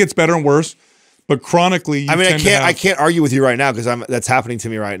always. It gets better and worse. But chronically, I can't argue with you right now because that's happening to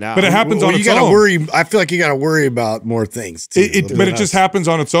me right now. But it happens on its own. Worry. I feel like you got to worry about more things too. But it just happens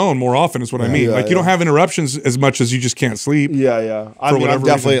on its own more often is what I mean. Yeah, like you don't have interruptions as much as you just can't sleep. Yeah.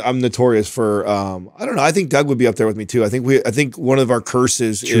 I'm notorious for I don't know. I think Doug would be up there with me too. I think one of our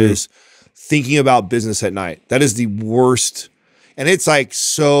curses is thinking about business at night. That is the worst. And it's like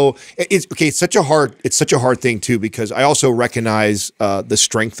it's such a hard thing too, because I also recognize the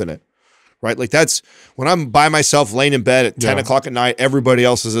strength in it. Right? Like that's when I'm by myself laying in bed at 10 o'clock at night, everybody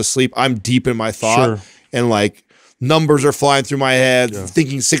else is asleep. I'm deep in my thought and like numbers are flying through my head,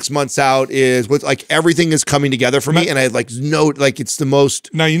 thinking 6 months out is what, like everything is coming together for me. And I it's the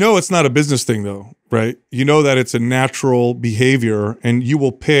most. Now, it's not a business thing though, right? You know that it's a natural behavior and you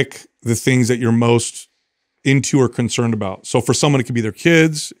will pick the things that you're most into or concerned about. So for someone, it could be their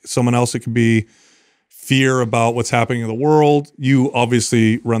kids. Someone else, it could be fear about what's happening in the world. You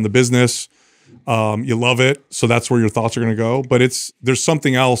obviously run the business. You love it. So that's where your thoughts are going to go. But there's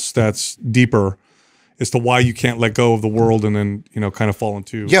something else that's deeper as to why you can't let go of the world and then, kind of fall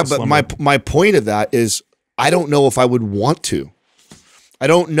into but my point of that is I don't know if I would want to. I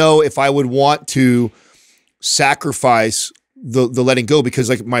don't know if I would want to sacrifice the letting go, because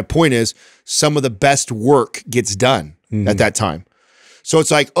like my point is some of the best work gets done at that time. So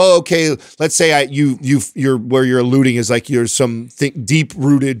it's like, oh, okay, let's say you're where you're alluding is like you're some deep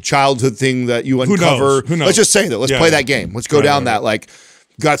rooted childhood thing that you uncover. Who knows? Let's just say that. Let's play that game. Let's go down that. Like,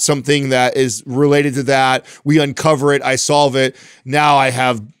 got something that is related to that. We uncover it. I solve it. Now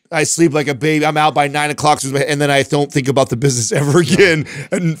I sleep like a baby. I'm out by 9 o'clock, and then I don't think about the business ever again.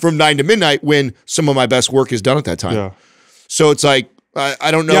 And from 9 to midnight, when some of my best work is done at that time. Yeah. So it's like,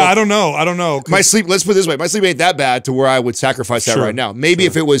 I don't know. Yeah, I don't know. My sleep, let's put it this way. My sleep ain't that bad to where I would sacrifice that right now. Maybe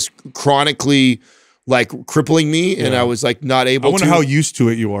if it was chronically like crippling me and I was like not able to. I wonder how used to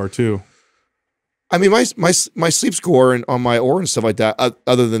it you are too. I mean, my sleep score and on my Oura and stuff like that,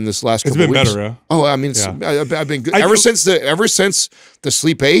 other than this last couple of weeks. It's been better, yeah. Oh, I mean, I've been good. Ever since the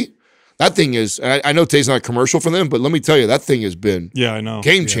sleep 8, that thing is, I know today's not a commercial for them, but let me tell you, that thing has been I know.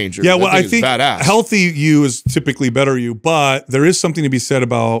 Game changer. Yeah, well, I think badass. Healthy you is typically better you, but there is something to be said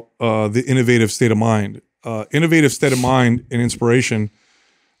about the innovative state of mind. Innovative state of mind and inspiration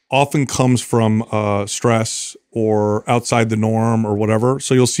often comes from stress or outside the norm or whatever.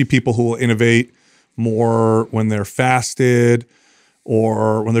 So you'll see people who will innovate more when they're fasted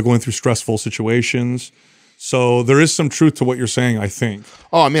or when they're going through stressful situations. So there is some truth to what you're saying, I think.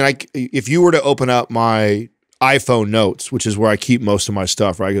 Oh, I mean, if you were to open up my iPhone notes, which is where I keep most of my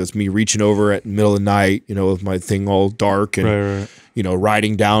stuff, right? It's me reaching over at the middle of the night, with my thing all dark and,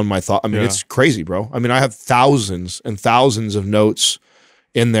 writing down my thought. I mean, it's crazy, bro. I mean, I have thousands and thousands of notes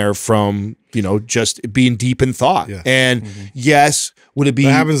in there from you know, just being deep in thought. Yeah. And yes, would it be?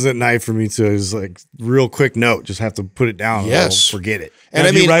 That happens at night for me too. Is like real quick note. Just have to put it down. Yes. Or forget it. And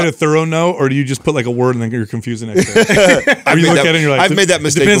now, do you write a thorough note, or do you just put like a word and then you're confused the next day? Or you look at it and you're like, I've made that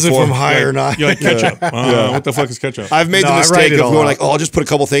mistake Depends before. if I'm high or not. You're like ketchup. What the fuck is ketchup? I've made the I write mistake it of all going out. like, oh, I'll just put a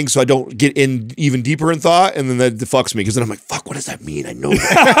couple things so I don't get in even deeper in thought, and then that fucks me because then I'm like, fuck, what does that mean? I know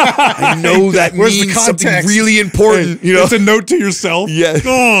that. I know that Where's the means something context? really important. You know, It's a note to yourself. Yeah.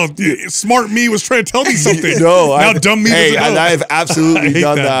 Oh, dude, smart me was trying to tell me something. No, now dumb me Hey, doesn't and know. I've I absolutely hate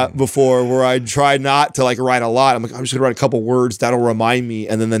done that. that before, where I try not to like write a lot. I'm like, I'm just gonna write a couple words that'll remind me,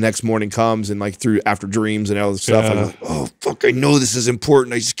 and then the next morning comes and like through after dreams and all this stuff, I'm like, oh fuck, I know this is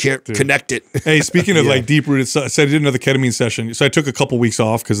important. I just can't connect it. Hey, speaking of like deep rooted stuff, so I did another ketamine session. So I took a couple weeks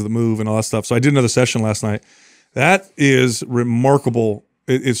off because of the move and all that stuff. So I did another session last night. That is remarkable.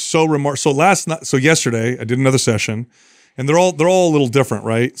 It's so remarkable. So yesterday I did another session, and they're all a little different,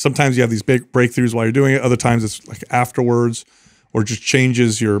 right? Sometimes you have these big breakthroughs while you're doing it. Other times it's like afterwards, or just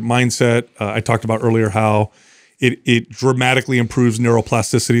changes your mindset. I talked about earlier how it dramatically improves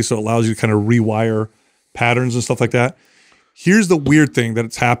neuroplasticity, so it allows you to kind of rewire patterns and stuff like that. Here's the weird thing that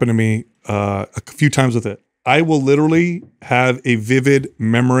it's happened to me a few times with it. I will literally have a vivid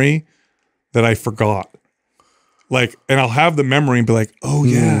memory that I forgot. Like, and I'll have the memory and be like, oh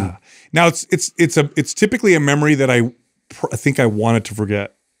yeah. Now it's typically a memory that I think I wanted to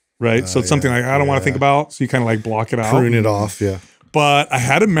forget, right? So it's something like I don't want to think about. So you kind of like block it out. Prune it off. Yeah. But I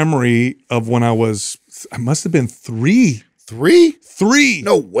had a memory of when I must have been three. Three?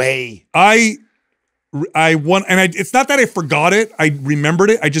 No way. I won, and it's not that I forgot it. I remembered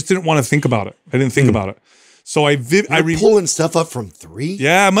it. I just didn't want to think about it. I didn't think about it. So You're pulling stuff up from 3?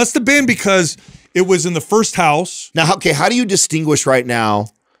 Yeah, it must have been because it was in the first house. Now, okay, how do you distinguish right now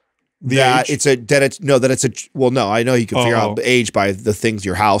that age? I know you can figure out the age by the things,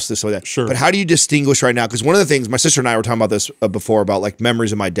 your house, this or that. Sure. But how do you distinguish right now? Because one of the things, my sister and I were talking about this before about like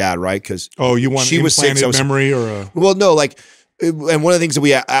memories of my dad, right? Because You want she was 6, I was, memory or a well, no, like, and one of the things that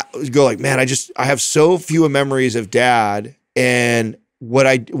we go like, man, I have so few memories of dad, and what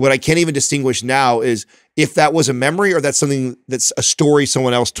I can't even distinguish now is if that was a memory or that's something that's a story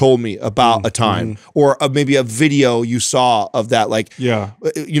someone else told me about a time or maybe a video you saw of that. Like, you know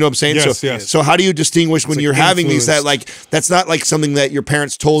what I'm saying? Yes, so, yes. so how do you distinguish when like you're having these that influenced. like, that's not like something that your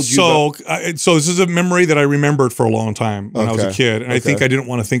parents told you? So this is a memory that I remembered for a long time when I was a Okay. kid. And I think I didn't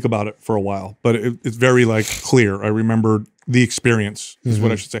want to think about it for a while, but it's very like clear. I remembered the experience is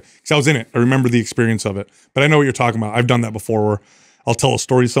what I should say. Because I was in it. I remember the experience of it. But I know what you're talking about. I've done that before where I'll tell a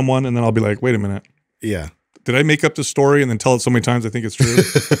story to someone and then I'll be like, wait a minute. Yeah. Did I make up this story and then tell it so many times I think it's true?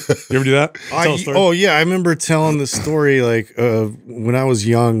 You ever do that? Tell a story? Oh yeah, I remember telling the story like when I was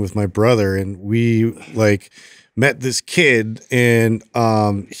young with my brother, and we like met this kid, and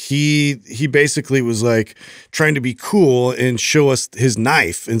he basically was like trying to be cool and show us his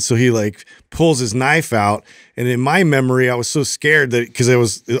knife, and so he like pulls his knife out, and in my memory I was so scared that because it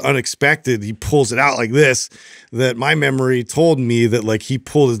was unexpected, he pulls it out like this, that my memory told me that like he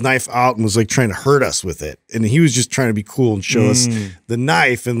pulled his knife out and was like trying to hurt us with it, and he was just trying to be cool and show us the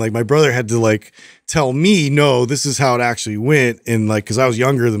knife, and like my brother had to like tell me, no, this is how it actually went, and like because I was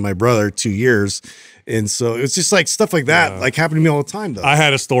younger than my brother 2 years. And so it's just like stuff like that, like happened to me all the time though. I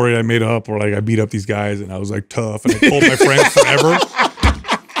had a story I made up where like I beat up these guys and I was like tough and I told my friends forever.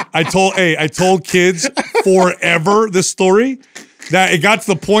 I told kids forever this story that it got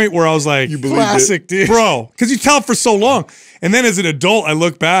to the point where I was like, Classic, dude. bro, because you tell it for so long. And then as an adult, I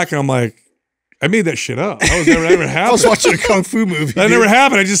look back and I'm like, I made that shit up. That was never happened. I was watching a kung fu movie. That never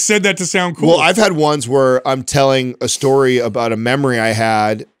happened. I just said that to sound cool. Well, I've had ones where I'm telling a story about a memory I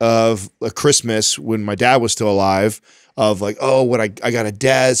had of a Christmas when my dad was still alive, of like, oh, I got a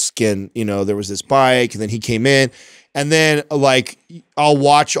desk, and you know there was this bike, and then he came in, and then like I'll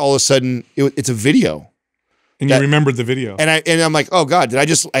watch all of a sudden it's a video. and you remembered the video. And I'm like, oh God, did I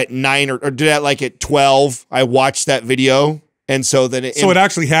just at 9 or did I like at 12? I watched that video, and so then it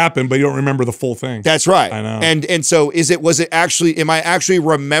actually happened, but you don't remember the full thing. That's right. I know. And so am I actually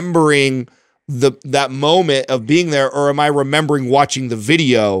remembering that moment of being there, or am I remembering watching the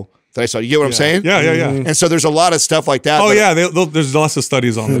video that I saw? You get what I'm saying? Yeah. And so there's a lot of stuff like that. Oh yeah, there's lots of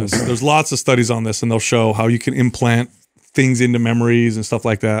studies on this. There's lots of studies on this, and they'll show how you can implant things into memories and stuff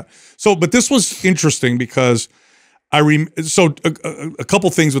like that. So, but this was interesting because a couple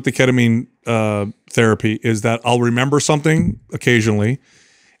things with the ketamine therapy is that I'll remember something occasionally,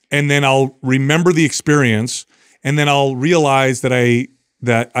 and then I'll remember the experience, and then I'll realize that I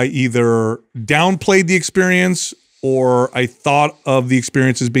either downplayed the experience or I thought of the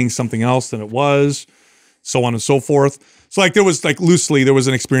experience as being something else than it was. so on and so forth. So like there was like loosely, there was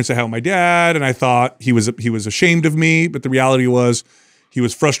an experience I had with my dad, and I thought he was ashamed of me, but the reality was he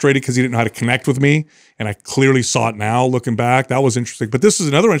was frustrated because he didn't know how to connect with me, and I clearly saw it now looking back. That was interesting. But this is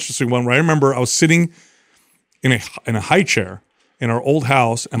another interesting one where I remember I was sitting in a high chair in our old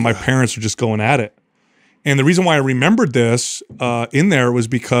house, and my parents were just going at it. And the reason why I remembered this in there was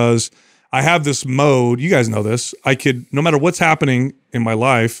because I have this mode, you guys know this, I could, no matter what's happening in my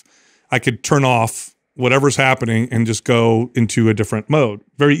life, I could turn off whatever's happening and just go into a different mode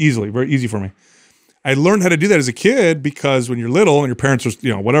very easily, very easy for me. I learned how to do that as a kid because when you're little and your parents are,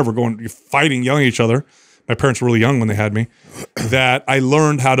 you know, whatever, you're fighting, yelling at each other. My parents were really young when they had me. That I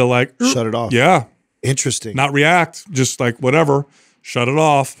learned how to like shut it off. Yeah. Interesting. Not react, just like whatever, shut it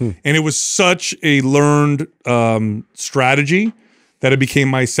off. And it was such a learned strategy that it became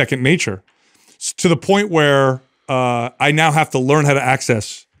my second nature, to the point where I now have to learn how to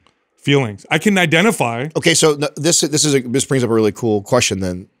access feelings. I can identify. Okay, so this brings up a really cool question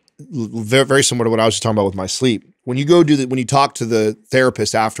then. Very, very similar to what I was just talking about with my sleep. When you go when you talk to the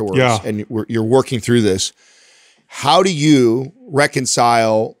therapist afterwards, and you're working through this, how do you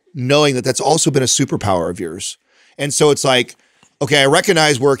reconcile knowing that that's also been a superpower of yours? And so it's like, okay, I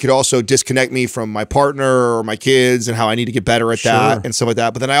recognize where it could also disconnect me from my partner or my kids and how I need to get better at that and stuff like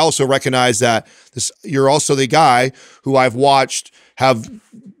that. But then I also recognize that you're also the guy who I've watched have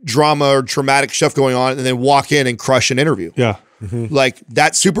drama or traumatic stuff going on and then walk in and crush an interview. Yeah. Like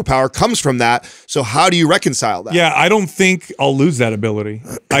that superpower comes from that. So how do you reconcile that? Yeah, I don't think I'll lose that ability.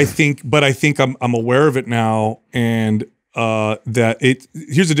 I think I'm aware of it now, and here's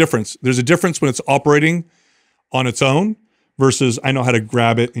the difference. There's a difference when it's operating on its own versus I know how to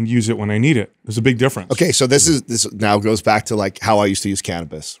grab it and use it when I need it. There's a big difference. Okay, so this now goes back to like how I used to use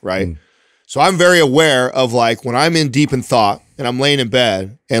cannabis, right? So I'm very aware of like when I'm in deep in thought and I'm laying in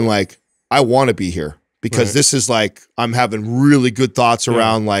bed and like I want to be here. Because this is like, I'm having really good thoughts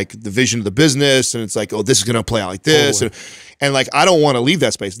around like the vision of the business. And it's like, oh, this is going to play out like this. And like, I don't want to leave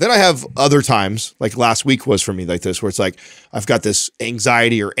that space. Then I have other times, like last week was for me like this, where it's like, I've got this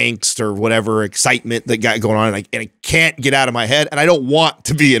anxiety or angst or whatever excitement that got going on. And I can't get out of my head. And I don't want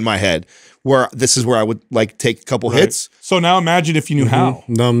to be in my head, where this is where I would like take a couple hits. So now imagine if you knew how.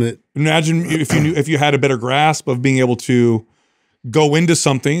 Numb it. Imagine if you had a better grasp of being able to go into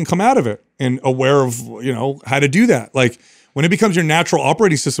something and come out of it, and aware of, you know, how to do that. Like when it becomes your natural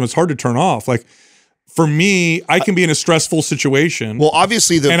operating system, it's hard to turn off. Like for me, I can be in a stressful situation. Well,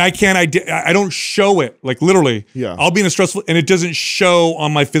 obviously and I don't show it, like literally. Yeah. I'll be in a stressful, and it doesn't show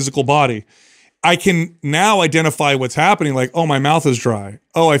on my physical body. I can now identify what's happening. Like, oh, my mouth is dry.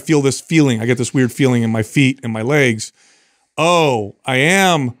 Oh, I feel this feeling. I get this weird feeling in my feet and my legs. Oh, I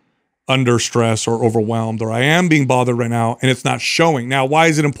am under stress or overwhelmed, or I am being bothered right now, and it's not showing. Now, why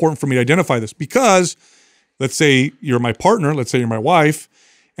is it important for me to identify this? Because let's say you're my partner, let's say you're my wife,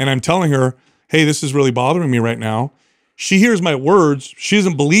 and I'm telling her, hey, this is really bothering me right now. She hears my words. She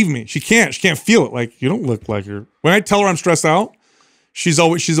doesn't believe me. She can't feel it. Like, you don't look like you're, when I tell her I'm stressed out, she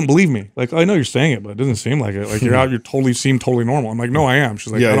doesn't believe me. Like, I know you're saying it, but it doesn't seem like it. Like you seem totally normal. I'm like, no, I am.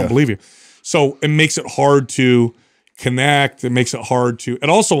 She's like, I don't believe you. So it makes it hard to connect. It makes it hard to, and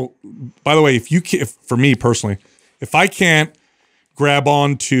also, by the way, for me personally, if I can't grab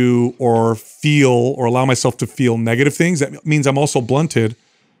onto or feel or allow myself to feel negative things, that means I'm also blunted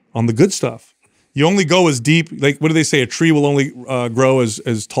on the good stuff. You only go as deep, like, what do they say? A tree will only grow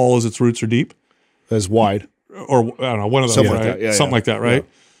as tall as its roots are deep. as wide. Or I don't know, one of those, Something right? like that. Yeah, Something yeah. like that, right? Yeah.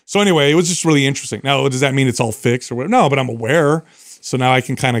 So anyway, it was just really interesting. Now, does that mean it's all fixed or whatever? No, but I'm aware. So now I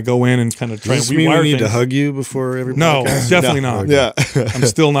can kind of go in and kind of try and Does this mean rewire we need things. to hug you before every No, podcast? definitely not. Yeah. I'm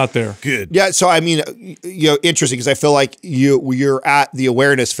still not there. Good. Yeah, so I mean, interesting because I feel like you're at the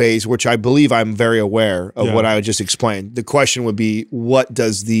awareness phase, which I believe I'm very aware of what I just explained. The question would be, what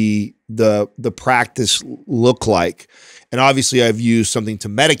does the practice look like? And obviously, I've used something to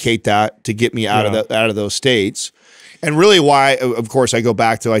medicate that to get me out of those states. And really, why, of course, I go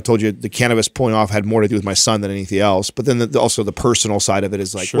back to, I told you the cannabis pulling off had more to do with my son than anything else. But then also the personal side of it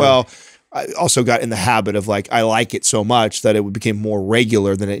is like, well, I also got in the habit of like, I like it so much that it became more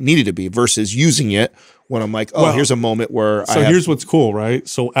regular than it needed to be versus using it when I'm like, oh, well, here's a moment where here's what's cool, right?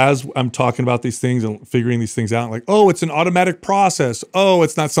 So as I'm talking about these things and figuring these things out, like, oh, it's an automatic process. Oh,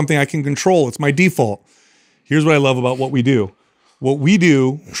 it's not something I can control. It's my default. Here's what I love about what we do. What we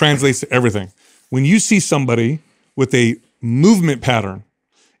do translates to everything. When you see somebody with a movement pattern,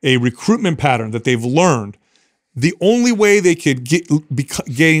 a recruitment pattern that they've learned, the only way they could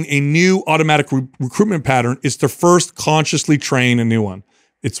gain a new automatic recruitment pattern is to first consciously train a new one.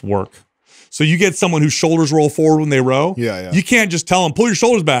 It's work. So you get someone whose shoulders roll forward when they row. Yeah. You can't just tell them, pull your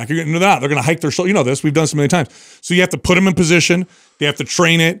shoulders back. You're going to that. They're going to hike their shoulders. You know this. We've done this a million times. So you have to put them in position. They have to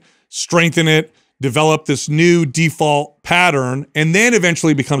train it, strengthen it, develop this new default pattern, and then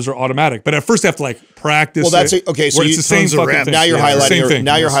eventually becomes their automatic. But at first they have to like practice. Well, that's okay. So it's the same fucking thing. Now you're highlighting.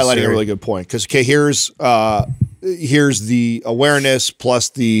 Now you're highlighting a really good point, because here's the awareness plus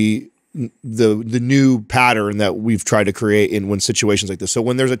the new pattern that we've tried to create in when situations like this. So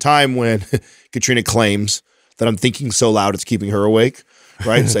when there's a time when Katrina claims that I'm thinking so loud it's keeping her awake,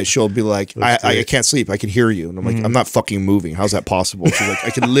 right? So she'll be like, I can't sleep. I can hear you. And I'm like, I'm not fucking moving. How's that possible? She's like,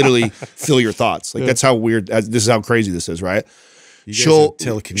 I can literally feel your thoughts. Like, that's how weird, this is how crazy this is, right?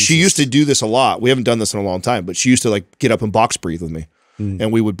 She used to do this a lot. We haven't done this in a long time, but she used to like get up and box breathe with me.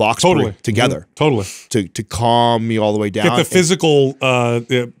 And we would box breathe together. Totally. To calm me all the way down. Get the physical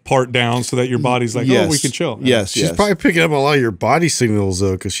part down so that your body's like, oh, we can chill. Yes. She's probably picking up a lot of your body signals,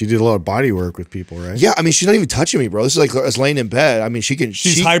 though, because she did a lot of body work with people, right? Yeah, I mean, she's not even touching me, bro. This is like us laying in bed. I mean,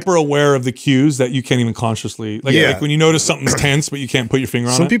 she's hyper aware of the cues that you can't even consciously, like when you notice something's tense, but you can't put your finger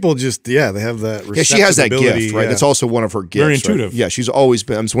on it. Some people just, they have that receptive she has that ability, gift, right? That's also one of her gifts. Very intuitive. Right? Yeah, she's always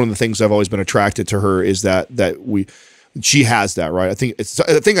been, it's one of the things I've always been attracted to her is that she has that, right? I think it's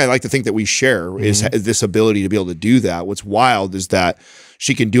the thing I like to think that we share is this ability to be able to do that. What's wild is that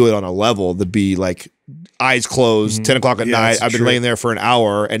she can do it on a level to be like eyes closed, 10 o'clock at night. I've been laying there for an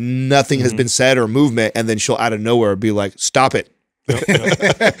hour and nothing has been said or movement. And then she'll out of nowhere be like, stop it. Yep.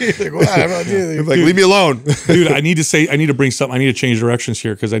 Like, leave me alone. Dude, I need to bring something. I need to change directions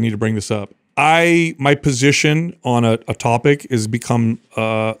here because I need to bring this up. My position on a topic has become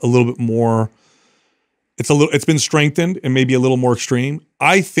a little bit more, it's been strengthened and maybe a little more extreme.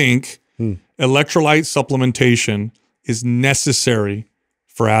 I think electrolyte supplementation is necessary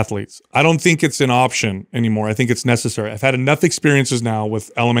for athletes. I don't think it's an option anymore. I think it's necessary. I've had enough experiences now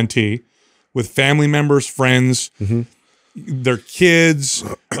with LMNT, with family members, friends, their kids,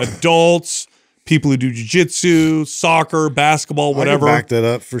 adults, people who do jiu-jitsu, soccer, basketball, whatever. I can back that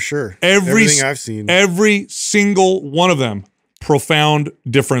up for sure. Everything I've seen. Every single one of them, profound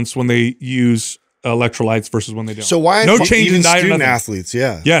difference when they use electrolytes versus when they don't. So why no change in diet? Student athletes,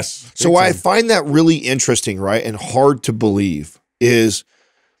 yes. So why I find that really interesting, right, and hard to believe is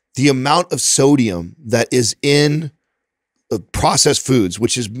the amount of sodium that is in processed foods,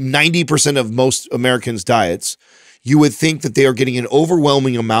 which is 90% of most Americans' diets. You would think that they are getting an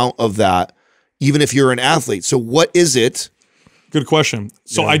overwhelming amount of that, even if you're an athlete. So what is it? Good question.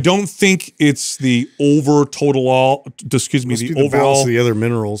 So I don't think it's the overall balance of the other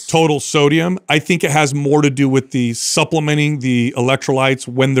minerals. Total sodium. I think it has more to do with the supplementing the electrolytes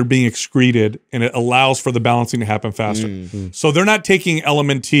when they're being excreted, and it allows for the balancing to happen faster. So they're not taking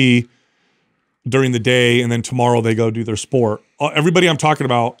LMNT during the day and then tomorrow they go do their sport. Everybody I'm talking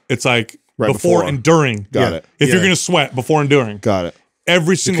about, it's like before and during. Got it. If you're going to sweat, before and during. Got it.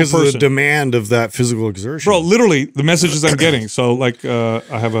 Every single person. Because of the demand of that physical exertion. Bro, literally, the messages I'm getting. So, like, I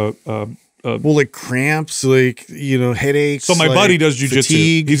have like cramps, like, headaches. So my buddy does jujitsu.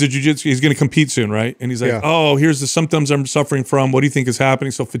 Fatigue. He's a jujitsu. He's going to compete soon, right? And he's like, oh, here's the symptoms I'm suffering from. What do you think is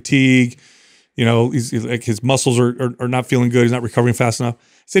happening? So fatigue, he's like, his muscles are not feeling good. He's not recovering fast enough.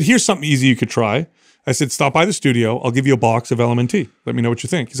 I said, here's something easy you could try. I said, stop by the studio. I'll give you a box of LMNT. Let me know what you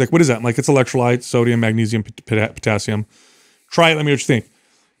think. He's like, what is that? I'm like, it's electrolytes, sodium, magnesium, potassium. Try it. Let me know what you think.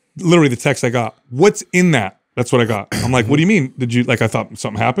 Literally the text I got, what's in that? That's what I got. I'm like, what do you mean? Did you, I thought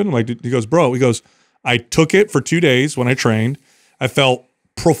something happened? I'm like, he goes, bro, I took it for 2 days when I trained. I felt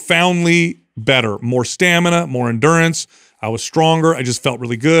profoundly better, more stamina, more endurance. I was stronger. I just felt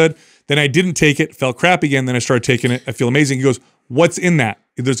really good. Then I didn't take it, felt crap again. Then I started taking it. I feel amazing. He goes, what's in that?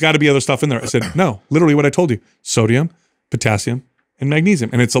 There's got to be other stuff in there. I said, no, literally what I told you, sodium, potassium, and magnesium.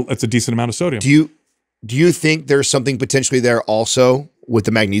 And it's a decent amount of sodium. Do you think there's something potentially there also with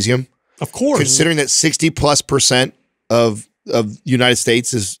the magnesium? Of course. Considering that 60+% of United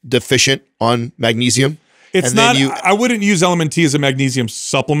States is deficient on magnesium. It's not, I wouldn't use LMNT as a magnesium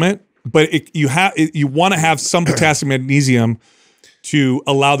supplement, but you want to have some potassium magnesium to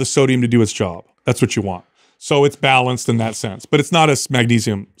allow the sodium to do its job. That's what you want. So it's balanced in that sense, but it's not a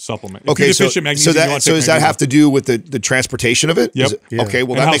magnesium supplement. Okay, so does that have to do with the transportation of it? Yep. Okay,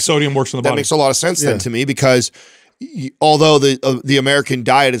 well, and how sodium works in the body. That makes a lot of sense then to me, because although the American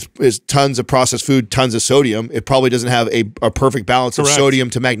diet is tons of processed food, tons of sodium, it probably doesn't have a perfect balance of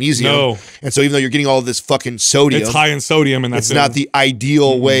sodium to magnesium. No. And so even though you're getting all of this fucking sodium, it's high in sodium, and that's not the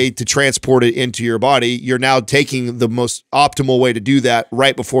ideal way to transport it into your body. You're now taking the most optimal way to do that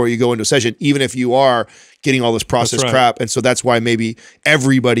right before you go into a session, even if you are getting all this processed crap. And so that's why maybe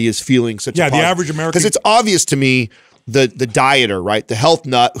everybody is feeling such a the average American, because it's obvious to me the dieter, right? The health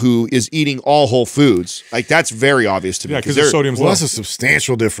nut who is eating all whole foods. Like that's very obvious to me. Yeah, because the sodium's low. That's a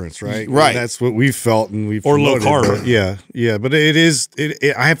substantial difference, right? Right. And that's what we've felt, and we've or low promoted, carb. but yeah. But it is.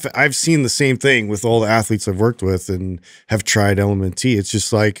 I've seen the same thing with all the athletes I've worked with and have tried LMNT. It's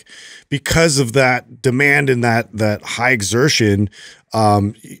just like because of that demand and that high exertion.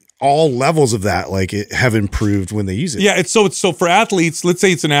 All levels of that have improved when they use it. Yeah, it's so for athletes. Let's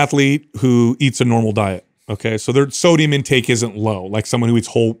say it's an athlete who eats a normal diet. Okay, so their sodium intake isn't low, like someone who eats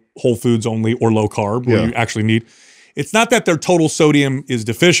whole foods only or low carb, where you actually need. It's not that their total sodium is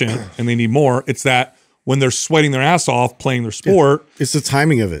deficient and they need more. It's that when they're sweating their ass off playing their sport, it's the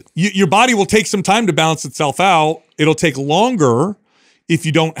timing of it. Your body will take some time to balance itself out. It'll take longer if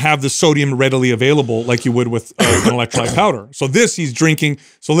you don't have the sodium readily available like you would with an electrolyte powder. So he's drinking.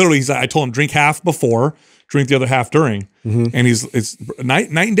 So literally, I told him drink half before, drink the other half during, and it's night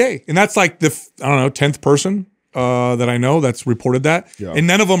and day. And that's like the 10th person that I know that's reported that, and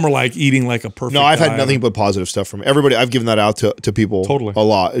none of them are like eating like a perfect. No, I've had diet. nothing but positive stuff from everybody. I've given that out to people Totally. a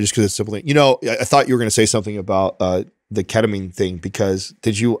lot just because it's simply. You know, I thought you were going to say something about the ketamine thing because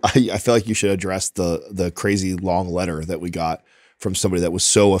did you? I feel like you should address the crazy long letter that we got from somebody that was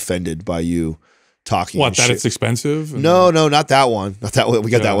so offended by you talking. What, that it's expensive? No, not that one. Not that one. We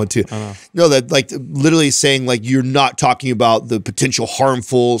got that one too. No, that like literally saying like you're not talking about the potential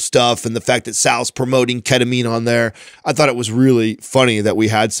harmful stuff and the fact that Sal's promoting ketamine on there. I thought it was really funny that we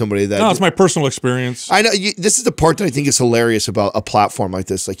had somebody that. No, it's my personal experience. I know this is the part that I think is hilarious about a platform like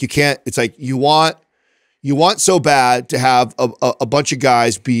this. Like you can't. It's like you want so bad to have a bunch of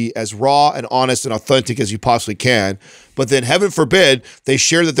guys be as raw and honest and authentic as you possibly can, but then heaven forbid they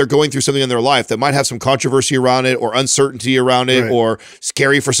share that they're going through something in their life that might have some controversy around it or uncertainty around it or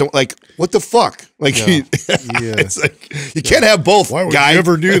scary for someone. Like, what the fuck? Like, it's like you can't have both. Why would guy. you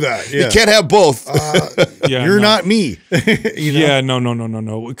ever do that? You can't have both. You're not me. You know? Yeah,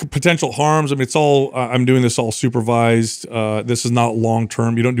 no. Potential harms. I mean, it's all. I'm doing this all supervised. This is not long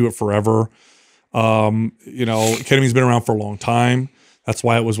term. You don't do it forever. Ketamine's been around for a long time. That's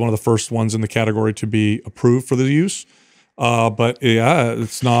why it was one of the first ones in the category to be approved for the use. But yeah,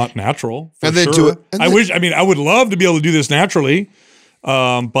 it's not natural. For sure. I would love to be able to do this naturally.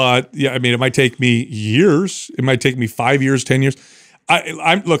 But yeah, I mean, it might take me years. It might take me 5 years, 10 years.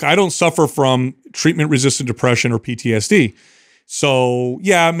 I don't suffer from treatment-resistant depression or PTSD. So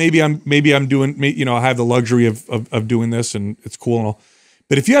yeah, maybe I'm doing, I have the luxury of doing this and it's cool and all.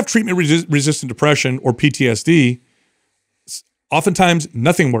 But if you have treatment-resistant depression or PTSD, oftentimes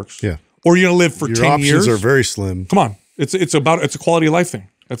nothing works. Yeah. Or you're gonna live for 10 years. Your options are very slim. Come on, it's a quality of life thing.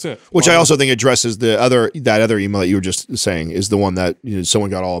 That's it. Which I also think addresses that other email that you were just saying is the one that someone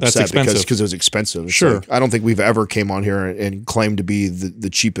got all upset because it was expensive. It's sure. Like, I don't think we've ever came on here and claimed to be the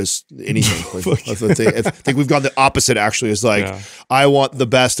cheapest anything. I think we've gone the opposite actually. Is like I want the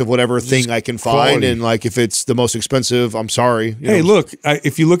best of whatever thing I can find, quality. And like if it's the most expensive, I'm sorry. Hey, look,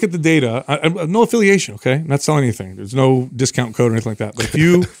 if you look at the data, no affiliation. Okay, I'm not selling anything. There's no discount code or anything like that. But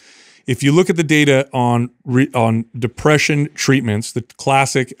if you look at the data on depression treatments, the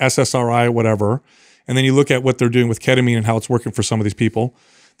classic SSRI, whatever, and then you look at what they're doing with ketamine and how it's working for some of these people,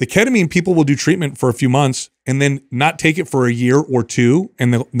 the ketamine people will do treatment for a few months and then not take it for a year or two,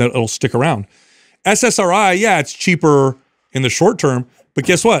 and it'll stick around. SSRI, yeah, it's cheaper in the short term, but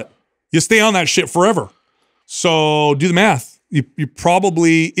guess what? You stay on that shit forever. So do the math. You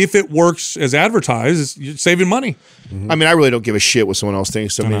probably, if it works as advertised, you're saving money. I mean, I really don't give a shit what someone else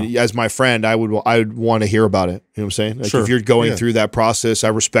thinks. I mean, as my friend, I would want to hear about it. You know what I'm saying? Like if you're going through that process, I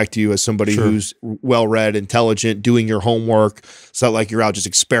respect you as somebody who's well-read, intelligent, doing your homework. It's not like you're out just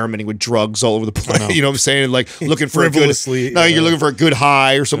experimenting with drugs all over the place. You know what I'm saying? Like looking for you're looking for a good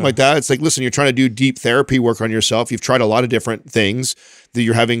high or something like that. It's like, listen, you're trying to do deep therapy work on yourself. You've tried a lot of different things that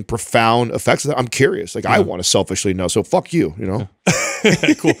you're having profound effects. I'm curious. Like I want to selfishly know. So fuck you. You know.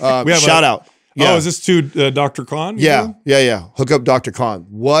 Cool. We have shout out. Yeah. Oh, is this to Dr. Khan? Yeah. Hook up Dr. Khan.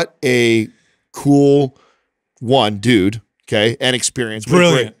 What a cool dude. Okay, and experience.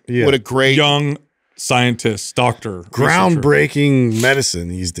 Brilliant. What a great young scientist, doctor, groundbreaking medicine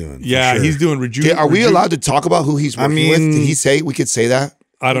he's doing. Yeah, he's doing Are we allowed to talk about who he's working with? Did he say we could say that?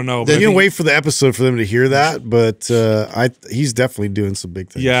 I don't know. Then you can wait for the episode for them to hear that, but he's definitely doing some big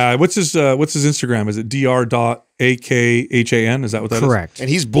things. Yeah, what's his Instagram? Is it dr.akhan? Is that what that is? Correct. And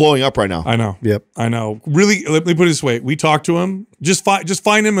he's blowing up right now. I know. Yep. I know. Really, let me put it this way: we talked to him. Just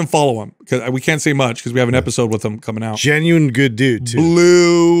find him and follow him because we can't say much because we have an episode with him coming out. Genuine good dude too.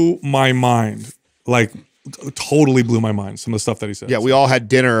 Blew my mind. Like. Totally blew my mind, some of the stuff that he said. Yeah, we all had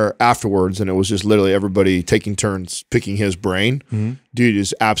dinner afterwards, and it was just literally everybody taking turns picking his brain. Dude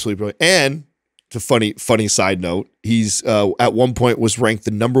is absolutely brilliant. And a funny side note. He's at one point was ranked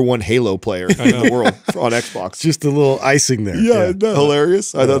the #1 Halo player in the world on Xbox. Just a little icing there. Yeah,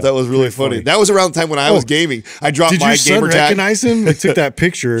 hilarious. I thought that was really funny. That was around the time when I was gaming. I dropped my gamer tag. Did your son recognize him? I took that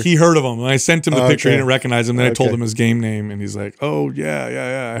picture. He heard of him. When I sent him the picture, he didn't recognize him. Then I told him his game name, and he's like, "Oh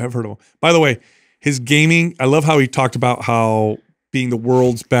yeah, I have heard of him." By the way, his gaming. I love how he talked about how being the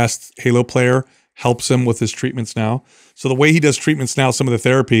world's best Halo player helps him with his treatments now. So the way he does treatments now, some of the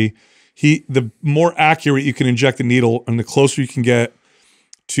therapy. The more accurate you can inject the needle and the closer you can get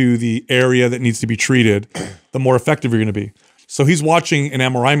to the area that needs to be treated, the more effective you're going to be. So he's watching an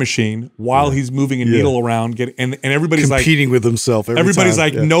MRI machine while he's moving a needle around, and everybody's competing with himself. Everybody's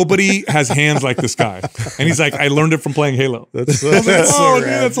like, nobody has hands like this guy, and he's like, I learned it from playing Halo. That's like,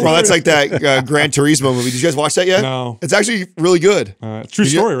 that's like that Gran Turismo movie. Did you guys watch that yet? No, it's actually really good. True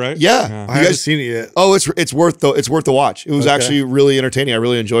story, right? Yeah, I haven't seen it yet. Oh, it's worth the watch. It was actually really entertaining. I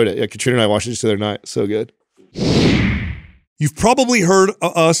really enjoyed it. Yeah, Katrina and I watched it just the other night. So good. You've probably heard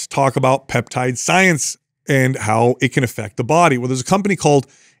us talk about peptide science and how it can affect the body. Well, there's a company called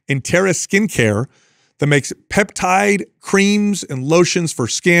Intera Skincare that makes peptide creams and lotions for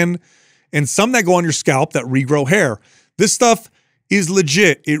skin and some that go on your scalp that regrow hair. This stuff is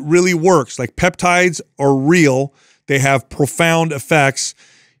legit. It really works. Like, peptides are real. They have profound effects.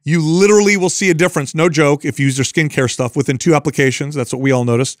 You literally will see a difference, no joke, if you use their skincare stuff within 2 applications. That's what we all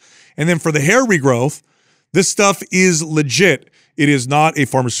noticed. And then for the hair regrowth, this stuff is legit. It is not a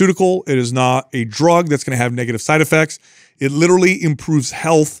pharmaceutical. It is not a drug that's going to have negative side effects. It literally improves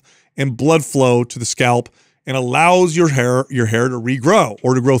health and blood flow to the scalp and allows your hair to regrow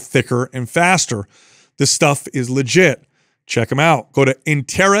or to grow thicker and faster. This stuff is legit. Check them out. Go to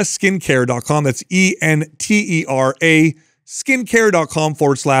enteraskincare.com. That's ENTERA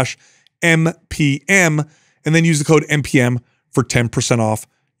skincare.com/MPM, and then use the code MPM for 10% off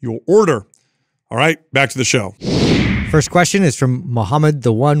your order. All right, back to the show. First question is from Muhammad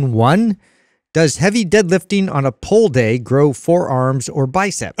the 1-1. Does heavy deadlifting on a pull day grow forearms or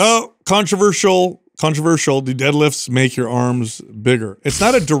biceps? Oh, controversial. Do deadlifts make your arms bigger? It's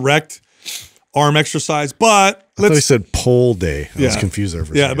not a direct arm exercise, but I thought he said pull day. I was confused there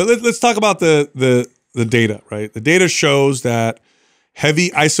for a second. But let's talk about the data, right? The data shows that heavy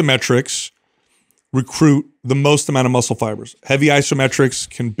isometrics recruit the most amount of muscle fibers. Heavy isometrics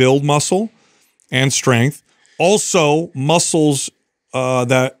can build muscle and strength. Also, muscles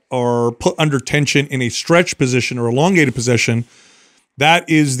that are put under tension in a stretch position or elongated position, that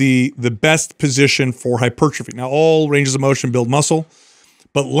is the best position for hypertrophy. Now, all ranges of motion build muscle,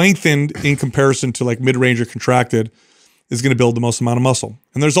 but lengthened in comparison to like mid-range or contracted is going to build the most amount of muscle.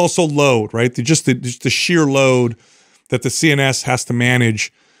 And there's also load, right? Just the sheer load that the CNS has to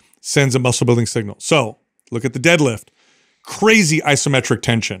manage sends a muscle building signal. So look at the deadlift. Crazy isometric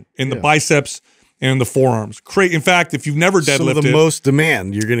tension in the biceps and in the forearms. In fact, if you've never deadlifted— some of the most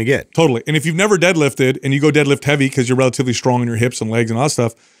demand you're going to get. Totally. And if you've never deadlifted and you go deadlift heavy because you're relatively strong in your hips and legs and all that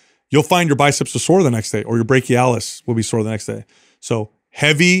stuff, you'll find your biceps are sore the next day or your brachialis will be sore the next day. So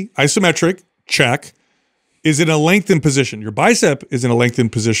heavy isometric, check. Is in a lengthened position. Your bicep is in a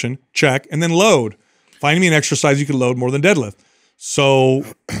lengthened position, check. And then load. Find me an exercise you can load more than deadlift. So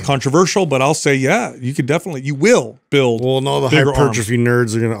controversial, but I'll say, yeah, you will build. Well, and all the hypertrophy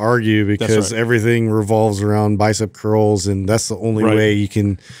nerds are going to argue because everything revolves around bicep curls, and that's the only way you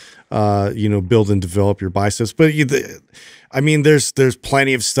can, build and develop your biceps. But there's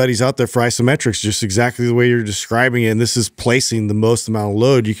plenty of studies out there for isometrics, just exactly the way you're describing it. And this is placing the most amount of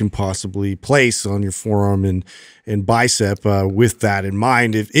load you can possibly place on your forearm and bicep. With that in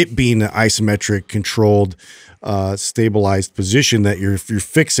mind, it being an isometric controlled, stabilized position that you're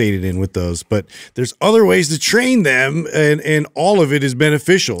fixated in with those. But there's other ways to train them, and all of it is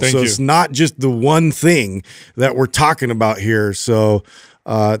beneficial. It's not just the one thing that we're talking about here. So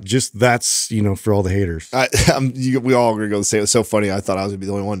just that's, for all the haters. We all are going to go the same. It's so funny. I thought I was going to be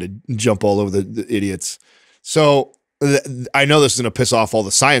the only one to jump all over the idiots. So I know this is going to piss off all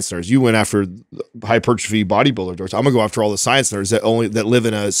the science nerds. You went after hypertrophy bodybuilder dorks. I'm going to go after all the science nerds that live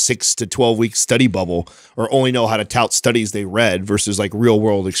in a 6 to 12 week study bubble or only know how to tout studies they read versus like real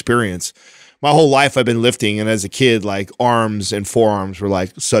world experience. My whole life I've been lifting, and as a kid, like arms and forearms were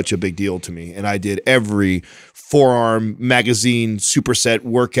like such a big deal to me. And I did every forearm magazine, superset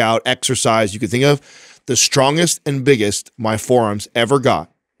workout, exercise you could think of. The strongest and biggest my forearms ever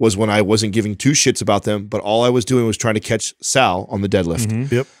got was when I wasn't giving 2 shits about them, but all I was doing was trying to catch Sal on the deadlift.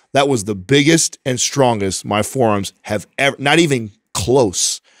 Mm-hmm. Yep. That was the biggest and strongest my forearms have ever, not even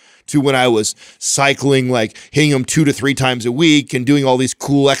close to when I was cycling, like hitting them 2 to 3 times a week and doing all these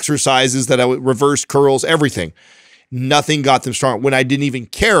cool exercises that I would reverse curls, everything. Nothing got them strong when I didn't even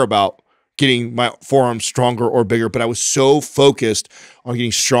care about getting my forearms stronger or bigger, but I was so focused on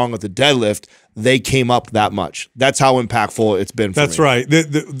getting strong with the deadlift, they came up that much. That's how impactful it's been for me. That's right.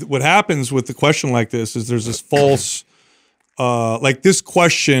 What happens with the question like this is there's this false, like this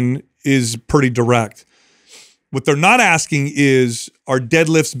question is pretty direct. What they're not asking is, are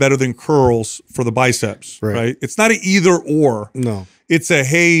deadlifts better than curls for the biceps, right? It's not an either or. No. It's a,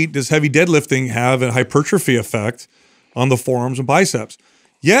 hey, does heavy deadlifting have a hypertrophy effect on the forearms and biceps?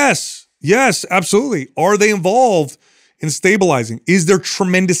 Yes, yes, absolutely. Are they involved in stabilizing? Is there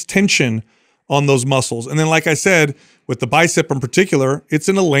tremendous tension on those muscles? And then, like I said, with the bicep in particular, it's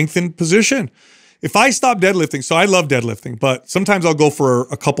in a lengthened position. If I stop deadlifting, so I love deadlifting, but sometimes I'll go for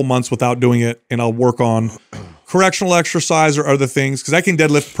a couple months without doing it and I'll work on correctional exercise or other things because I can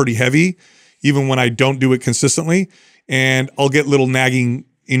deadlift pretty heavy even when I don't do it consistently. And I'll get little nagging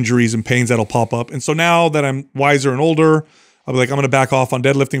injuries and pains that'll pop up. And so now that I'm wiser and older, I'll be like, I'm going to back off on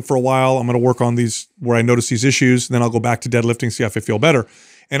deadlifting for a while. I'm going to work on these where I notice these issues. And then I'll go back to deadlifting, see if I feel better.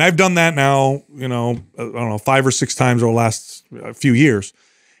 And I've done that now, you know, I don't know, 5 or 6 times over the last few years.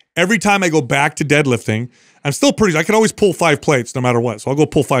 Every time I go back to deadlifting, I'm still I can always pull 5 plates no matter what. So I'll go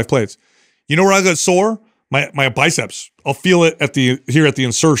pull 5 plates. You know where I get sore? My biceps. I'll feel it here at the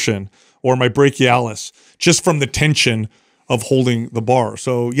insertion or my brachialis, just from the tension of holding the bar.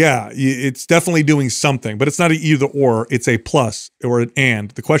 So yeah, it's definitely doing something, but it's not an either or, it's a plus or an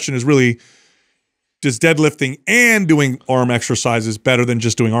and. The question is really, does deadlifting and doing arm exercises better than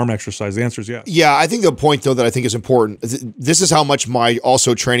just doing arm exercise? The answer is yes. Yeah, I think the point though that I think is important, this is how much my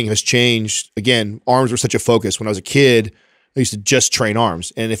also training has changed. Again, arms were such a focus. When I was a kid, I used to just train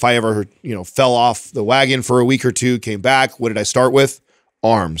arms. And if I ever, you know, fell off the wagon for a week or two, came back, what did I start with?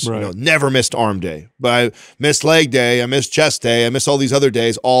 Arms. Right. You know, never missed arm day. But I missed leg day, I missed chest day, I missed all these other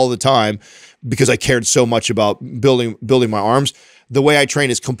days all the time because I cared so much about building my arms. The way I train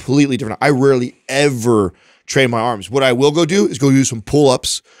is completely different. I rarely ever train my arms. What I will go do is go do some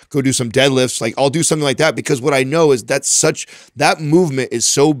pull-ups, go do some deadlifts. Like I'll do something like that because what I know is that movement is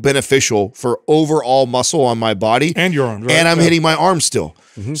so beneficial for overall muscle on my body. And your arms, right? And I'm hitting my arms still.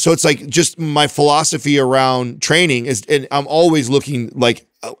 So it's like just my philosophy around training is, and I'm always looking like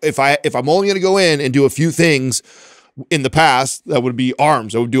if I'm only going to go in and do a few things. In the past, that would be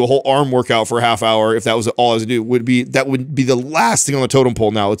arms. I would do a whole arm workout for a half hour if that was all I was to do. That would be the last thing on the totem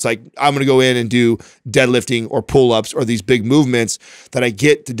pole. Now it's like I'm going to go in and do deadlifting or pull-ups or these big movements that I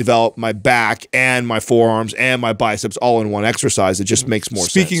get to develop my back and my forearms and my biceps all in one exercise. It just makes more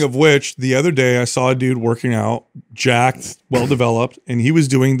sense. Speaking of which, the other day I saw a dude working out, jacked, well-developed, and he was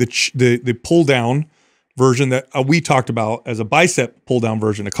doing the pull-down version that we talked about as a bicep pull-down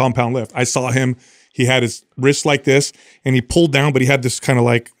version, a compound lift. I saw him. He had his wrists like this, and he pulled down, but he had this kind of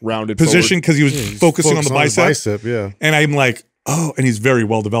like rounded position because he was focusing on the bicep. Yeah. And I'm like, oh, and he's very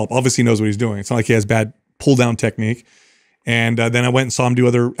well developed. Obviously, he knows what he's doing. It's not like he has bad pull down technique. And then I went and saw him do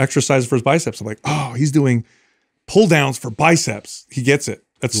other exercises for his biceps. I'm like, oh, he's doing pull downs for biceps. He gets it.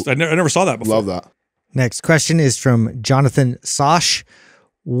 I never saw that before. Love that. Next question is from Jonathan Sosh.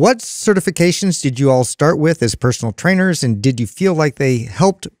 What certifications did you all start with as personal trainers, and did you feel like they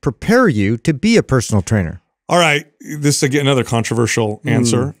helped prepare you to be a personal trainer? All right. This is, again, another controversial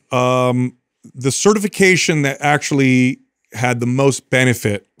answer. The certification that actually had the most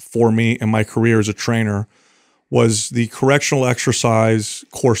benefit for me in my career as a trainer was the correctional exercise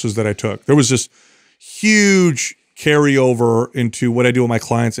courses that I took. There was this huge carryover into what I do with my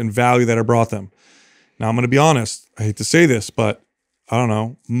clients and value that I brought them. Now, I'm going to be honest. I hate to say this, but I don't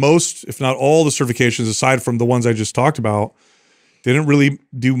know, most, if not all the certifications, aside from the ones I just talked about, didn't really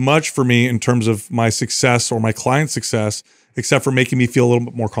do much for me in terms of my success or my client's success, except for making me feel a little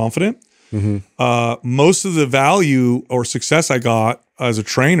bit more confident. Most of the value or success I got as a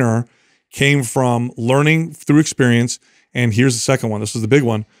trainer came from learning through experience. And here's the second one. This is the big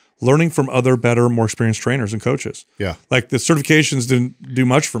one. Learning from other better, more experienced trainers and coaches. Yeah. Like the certifications didn't do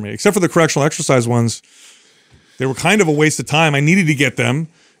much for me, except for the correctional exercise ones. They were kind of a waste of time. I needed to get them,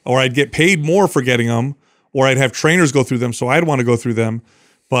 or I'd get paid more for getting them, or I'd have trainers go through them, so I'd want to go through them.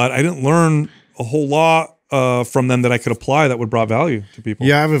 But I didn't learn a whole lot from them that I could apply that would bring value to people.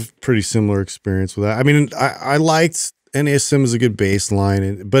 Yeah, I have a pretty similar experience with that. I mean, I liked NASM as a good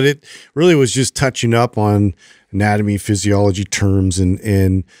baseline, but it really was just touching up on anatomy, physiology terms,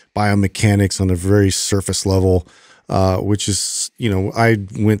 and biomechanics on a very surface level. Which is, you know, I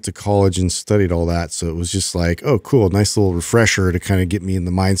went to college and studied all that. So it was just like, oh, cool. Nice little refresher to kind of get me in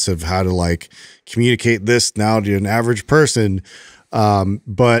the mindset of how to like communicate this now to an average person.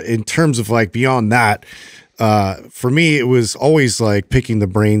 But in terms of like beyond that, for me, it was always like picking the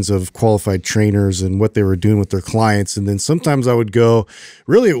brains of qualified trainers and what they were doing with their clients. And then sometimes I would go,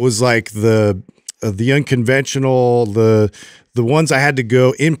 really, it was like the unconventional, the ones I had to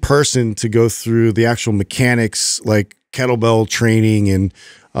go in person to go through the actual mechanics, like kettlebell training and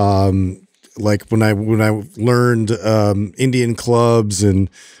like when I learned Indian clubs and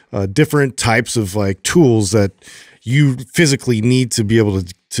different types of like tools that you physically need to be able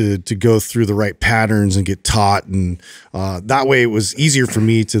to go through the right patterns and get taught, and that way it was easier for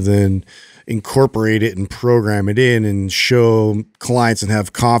me to then incorporate it and program it in and show clients and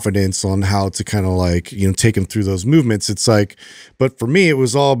have confidence on how to kind of like, you know, take them through those movements. It's like, but for me, it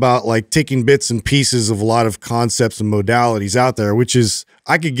was all about like taking bits and pieces of a lot of concepts and modalities out there, which is,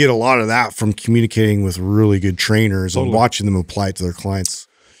 I could get a lot of that from communicating with really good trainers and watching them apply it to their clients.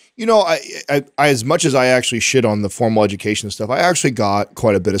 You know, I as much as I actually shit on the formal education stuff, I actually got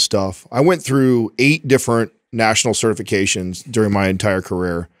quite a bit of stuff. I went through 8 different national certifications during my entire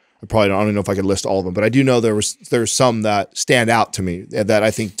career. I don't even know if I could list all of them, but I do know there's some that stand out to me that I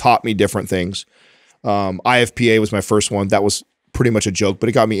think taught me different things. IFPA was my first one. That was pretty much a joke, but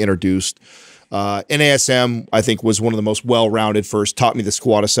it got me introduced. NASM, I think, was one of the most well-rounded first, taught me the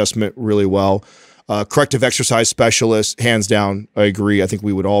squat assessment really well. Corrective exercise specialist, hands down, I agree. I think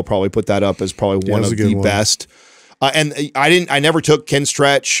we would all probably put that up as probably one of the best. And I never took Ken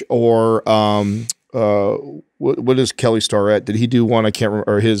Stretch or what is Kelly Starrett? Did he do one? I can't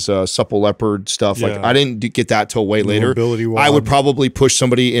remember, or his Supple Leopard stuff. Yeah. Like I didn't get that till way later. I would probably push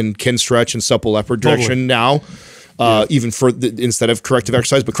somebody in Ken Stretch and Supple Leopard direction now. Even for instead of corrective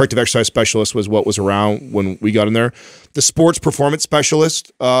exercise, but corrective exercise specialist was what was around when we got in there. The sports performance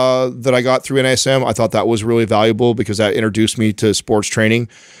specialist that I got through NASM, I thought that was really valuable because that introduced me to sports training.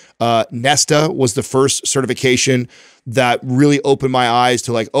 Nesta was the first certification that really opened my eyes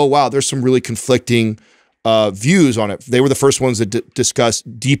to like, oh wow, there's some really conflicting views on it. They were the first ones that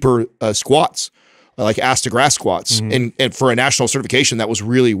discussed deeper squats. Like ass to grass squats, and for a national certification, that was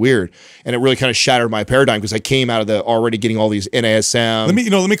really weird, and it really kind of shattered my paradigm because I came out of the already getting all these NASM.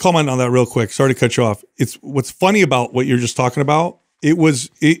 Let me comment on that real quick. Sorry to cut you off. It's what's funny about what you're just talking about.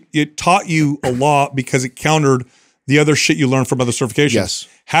 It taught you a lot because it countered the other shit you learned from other certifications. Yes.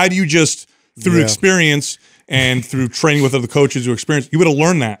 Had you just through experience and through training with other coaches who experienced, you would have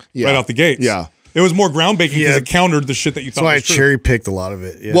learned that right off the gates. Yeah. It was more ground breaking because it countered the shit that you thought was true. I cherry picked a lot of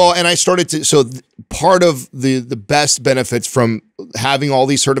it. Yeah. Well, and I started to, so part of the best benefits from having all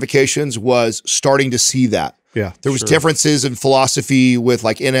these certifications was starting to see that. Yeah. There was differences in philosophy with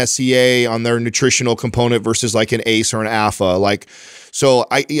like NSCA on their nutritional component versus like an ACE or an AFA. Like, so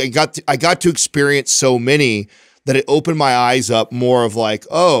I got to experience so many that it opened my eyes up more of like,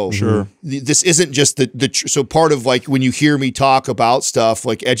 oh, this isn't just so part of like when you hear me talk about stuff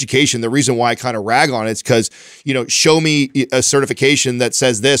like education, the reason why I kind of rag on it is because, you know, show me a certification that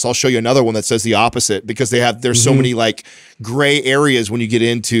says this, I'll show you another one that says the opposite, because there's so many like gray areas when you get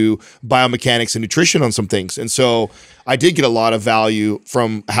into biomechanics and nutrition on some things. And so I did get a lot of value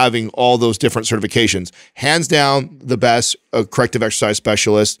from having all those different certifications. Hands down, the best corrective exercise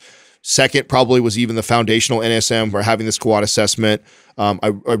specialist. Second probably was even the foundational NSM for having the squat assessment.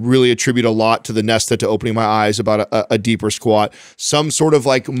 I really attribute a lot to the Nesta to opening my eyes about a deeper squat. Some sort of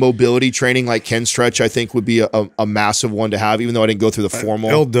like mobility training like Ken Stretch I think would be a massive one to have, even though I didn't go through the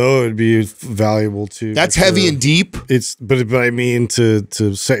formal. Eldo would be valuable too. That's heavy and deep. But I mean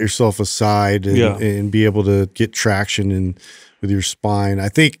to set yourself aside and be able to get traction with your spine. I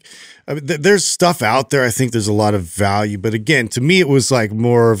think there's stuff out there. I think there's a lot of value, but again, to me, it was like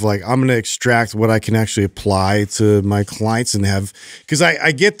more of like, I'm going to extract what I can actually apply to my clients and have, because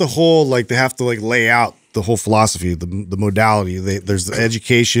I get the whole, like they have to like lay out the whole philosophy, the modality. There's the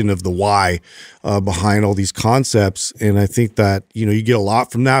education of the why behind all these concepts. And I think that, you know, you get a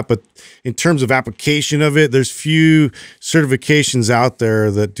lot from that, but in terms of application of it, there's few certifications out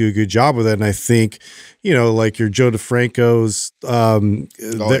there that do a good job with it. And I think, you know, like your Joe DeFranco's,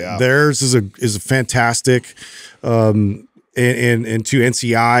 theirs is a fantastic, and to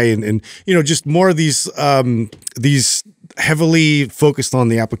NCI and you know, just more of these heavily focused on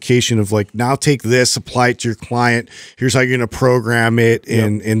the application of like, now take this, apply it to your client. Here's how you're going to program it.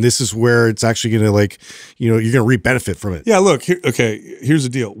 And this is where it's actually going to like, you know, you're going to reap benefit from it. Yeah. Look, here's the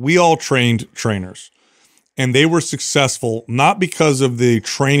deal. We all trained trainers. And they were successful not because of the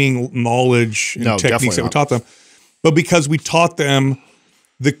training knowledge and techniques that we taught them, but because we taught them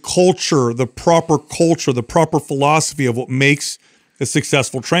the culture, the proper philosophy of what makes a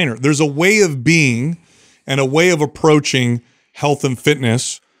successful trainer. There's a way of being and a way of approaching health and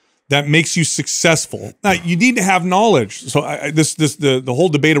fitness that makes you successful. Now, you need to have knowledge. So the whole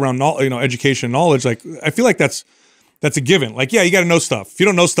debate around education and knowledge, like I feel like that's a given. Like, yeah, you got to know stuff. If you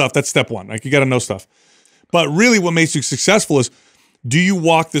don't know stuff, that's step one. Like, you got to know stuff. But really what makes you successful is, do you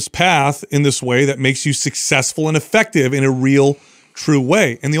walk this path in this way that makes you successful and effective in a real, true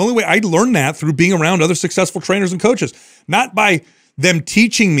way? And the only way I learned that through being around other successful trainers and coaches, not by them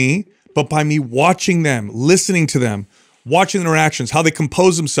teaching me, but by me watching them, listening to them, watching their interactions, how they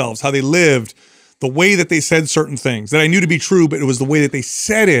compose themselves, how they lived, the way that they said certain things that I knew to be true, but it was the way that they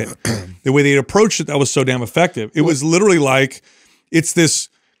said it, the way they approached it that was so damn effective. It was literally like, it's this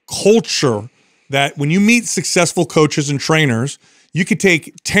culture that when you meet successful coaches and trainers, you could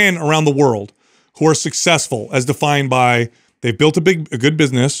take 10 around the world who are successful as defined by they've built a good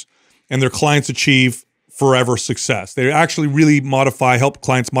business and their clients achieve forever success. They actually really help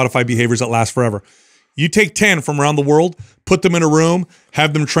clients modify behaviors that last forever. You take 10 from around the world, put them in a room,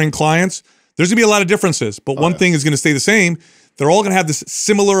 have them train clients, there's gonna be a lot of differences, but one thing is gonna stay the same. They're all gonna have this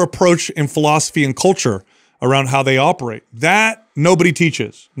similar approach in philosophy and culture around how they operate. That nobody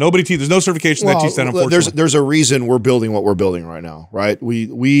teaches. Nobody teaches. There's no certification that teaches that, unfortunately. There's a reason we're building what we're building right now, right?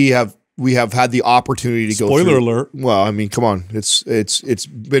 We have had the opportunity to go through. Spoiler alert. Well, I mean, come on. It's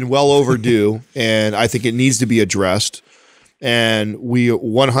been well overdue, and I think it needs to be addressed. And we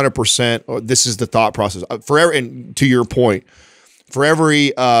 100%, this is the thought process. And to your point, for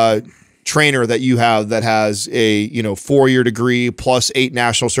every trainer that you have that has a 4-year degree plus 8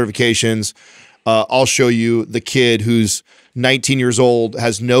 national certifications, I'll show you the kid who's 19 years old,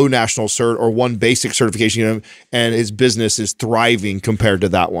 has no national cert or 1 basic certification, and his business is thriving compared to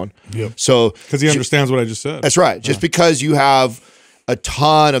that one. Yep. So because he understands what I just said. That's right. Just because you have a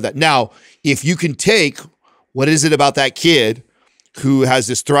ton of that. Now, if you can take what is it about that kid who has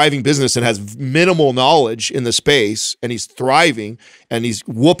this thriving business and has minimal knowledge in the space, and he's thriving and he's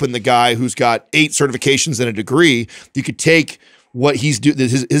whooping the guy who's got 8 certifications and a degree, you could take what he's doing,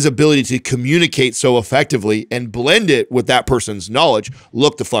 his ability to communicate so effectively and blend it with that person's knowledge.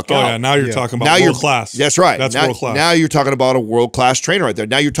 Look the fuck out. Yeah, now you're talking about world class. That's right. That's world class. Now you're talking about a world class trainer right there.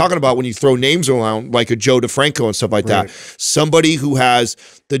 Now you're talking about when you throw names around like a Joe DeFranco and stuff like that. Somebody who has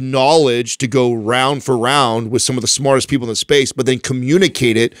the knowledge to go round for round with some of the smartest people in the space, but then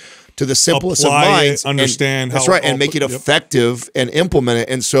communicate it to the simplest of minds. Understand. That's right. And make it effective and implement it.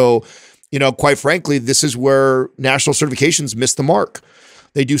 And so, quite frankly, this is where national certifications miss the mark.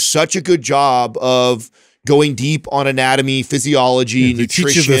 They do such a good job of going deep on anatomy, physiology, nutrition.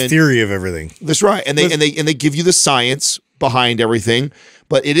 They teach you the theory of everything. That's right. And they give you the science behind everything,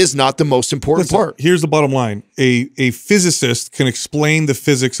 but it is not the most important part. Here's the bottom line. A physicist can explain the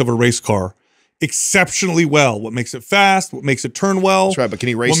physics of a race car exceptionally well. What makes it fast, what makes it turn well. That's right, but can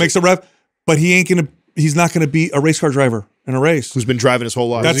he race what makes it rev? But he's not gonna be a race car driver in a race. Who's been driving his whole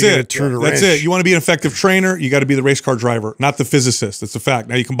life. That's it. That's it. You want to be an effective trainer, you got to be the race car driver, not the physicist. That's a fact.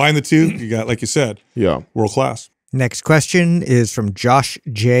 Now you combine the two, you got, like you said, world class. Next question is from Josh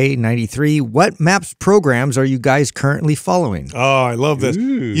J93. What MAPS programs are you guys currently following? Oh, I love this. Ooh.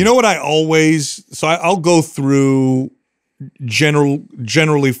 You know what I'll go through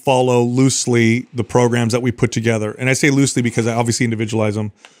generally follow loosely the programs that we put together. And I say loosely because I obviously individualize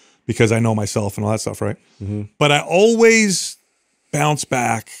them, because I know myself and all that stuff, right? But I always bounce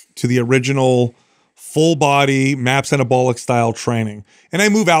back to the original full body MAPS anabolic style training. And I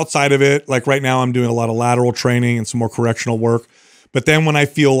move outside of it. Like right now I'm doing a lot of lateral training and some more correctional work. But then when I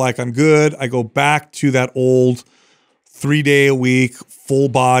feel like I'm good, I go back to that old 3-day a week, full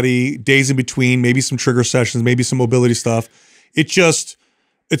body, days in between, maybe some trigger sessions, maybe some mobility stuff.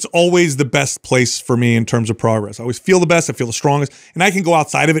 It's always the best place for me in terms of progress. I always feel the best. I feel the strongest. And I can go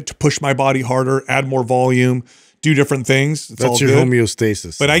outside of it to push my body harder, add more volume, do different things. That's your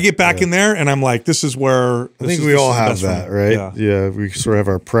homeostasis. But I get back in there and I'm like, this is where I think we all have that, right? Yeah, we sort of have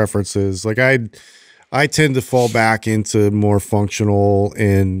our preferences. Like I tend to fall back into more functional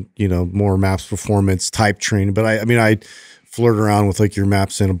and, more MAPS performance type training. But I flirt around with like your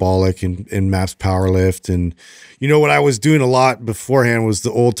MAPS anabolic and MAPS powerlift. And what I was doing a lot beforehand was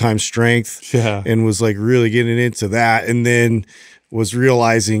the old time strength, and was like really getting into that. And then was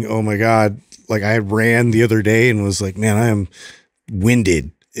realizing, oh my God, like I ran the other day and was like, man, I am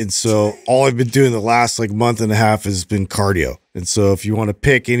winded. And so all I've been doing the last like month and a half has been cardio. And so if you want to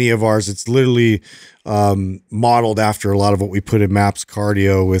pick any of ours, it's literally modeled after a lot of what we put in MAPS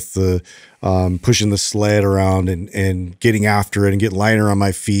cardio, with the pushing the sled around and getting after it and getting lighter on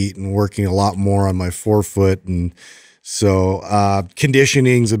my feet and working a lot more on my forefoot. And so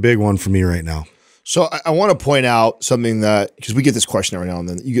conditioning's a big one for me right now. So I want to point out something that, because we get this question every now and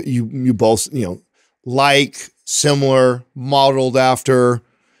then, you both, like, similar, modeled after,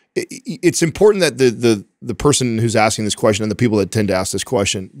 it's important that the person who's asking this question and the people that tend to ask this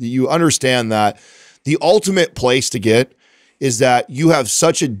question, you understand that the ultimate place to get is that you have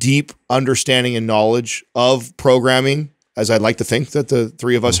such a deep understanding and knowledge of programming, as I'd like to think that the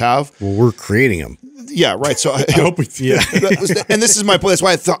three of us have. Well, we're creating them. Yeah, right. So I hope we do. Yeah. And this is my point.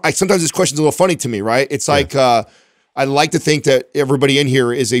 That's why sometimes this question's a little funny to me, right? It's like I like to think that everybody in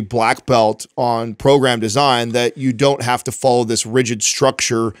here is a black belt on program design, that you don't have to follow this rigid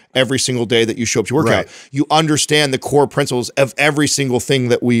structure every single day that you show up to workout. Right. You understand the core principles of every single thing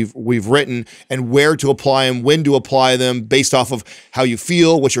that we've written, and where to apply them, when to apply them, based off of how you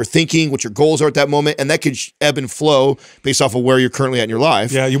feel, what you're thinking, what your goals are at that moment. And that could ebb and flow based off of where you're currently at in your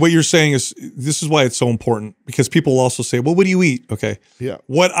life. Yeah, what you're saying is, this is why it's so important, because people also say, well, what do you eat? Okay. Yeah.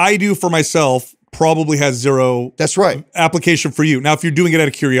 What I do for myself probably has zero application for you. Now, if you're doing it out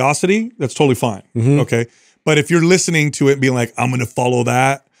of curiosity, that's totally fine. Okay. But if you're listening to it and being like, I'm going to follow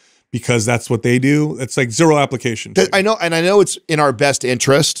that because that's what they do, it's like zero application. I know, and I know it's in our best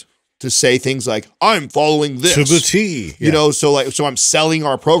interest to say things like, I'm following this to the T. You know, so I'm selling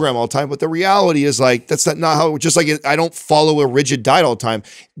our program all the time. But the reality is, like, that's not how, just like I don't follow a rigid diet all the time.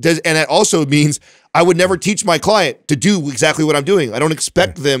 And that also means I would never teach my client to do exactly what I'm doing. I don't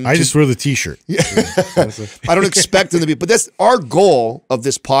expect them I just wear the t-shirt. Yeah. I don't expect them to be, but that's our goal of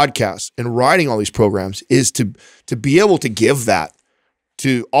this podcast and writing all these programs, is to be able to give that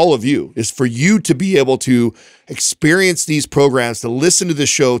to all of you, is for you to be able to experience these programs, to listen to the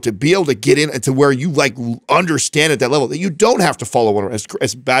show, to be able to get in to where you like understand at that level, that you don't have to follow one,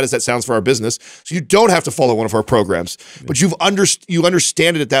 as bad as that sounds for our business. So you don't have to follow one of our programs, but you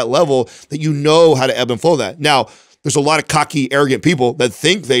understand it at that level, that you know how to ebb and flow that. Now, there's a lot of cocky, arrogant people that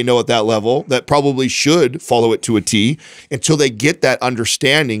think they know at that level, that probably should follow it to a T until they get that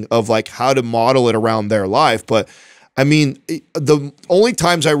understanding of like how to model it around their life. But I mean, the only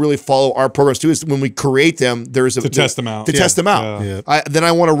times I really follow our programs too is when we create them. There's a to test them out. To test them out. Yeah. Then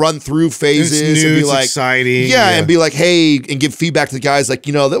I want to run through phases It's new, and be it's like, exciting. yeah, and be like, hey, and give feedback to the guys, like,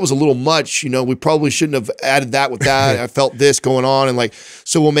 you know, that was a little much. You know, we probably shouldn't have added that with that. I felt this going on, and like,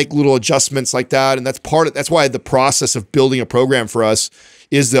 so we'll make little adjustments like that. And that's why the process of building a program for us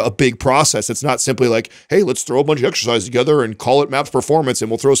is a big process. It's not simply like, hey, let's throw a bunch of exercise together and call it MAPS Performance and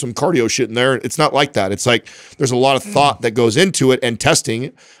we'll throw some cardio shit in there. It's not like that. It's like there's a lot of thought that goes into it and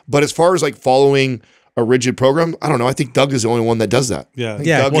testing. But as far as like following a rigid program, I don't know. I think Doug is the only one that does that. Yeah.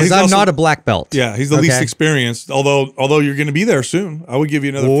 Yeah, because I'm not a black belt. Yeah, he's the least experienced, although you're going to be there soon. I would give you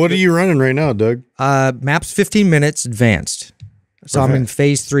another. Well, what are you running right now, Doug? MAPS 15 minutes advanced. So I'm in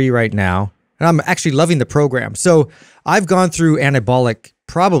phase 3 right now, and I'm actually loving the program. So I've gone through anabolic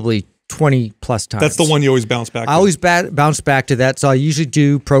probably 20 plus times. That's the one you always bounce back to. I always bounce back to that. So I usually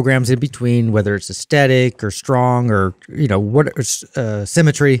do programs in between, whether it's aesthetic or strong or, you know,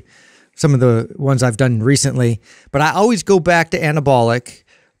 symmetry, some of the ones I've done recently. But I always go back to anabolic.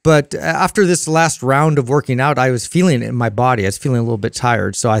 But after this last round of working out, I was feeling it in my body. I was feeling a little bit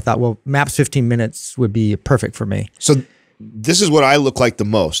tired. So I thought, well, MAPS 15 minutes would be perfect for me. So this is what I look like the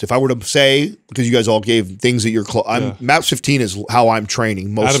most. If I were to say, because you guys all gave things that you're close, MAPS 15 is how I'm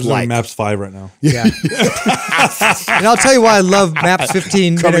training most. Adam's doing MAPS 5 right now. Yeah. And I'll tell you why I love MAPS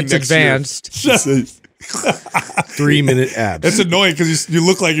 15 minutes advanced. 3-minute abs. It's annoying because you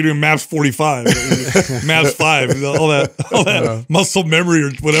look like you're doing MAPS 45, MAPS 5, all that muscle memory or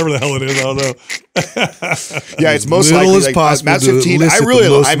whatever the hell it is. I don't know. Yeah, it's most Little likely as like, possible MAPS 15.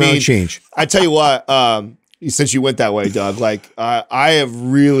 I mean, change. I tell you what, since you went that way, Doug, like I have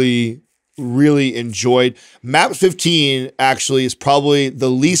really enjoyed MAPS 15. Actually, is probably the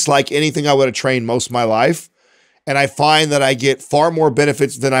least like anything I would have trained most of my life. And I find that I get far more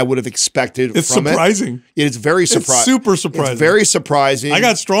benefits than I would have expected it's from surprising. It is very surprising. It's super surprising. It's very surprising. I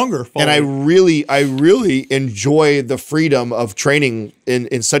got stronger. And I really enjoy the freedom of training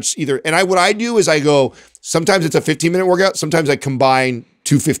in such either. And what I do is I go, sometimes it's a 15-minute workout. Sometimes I combine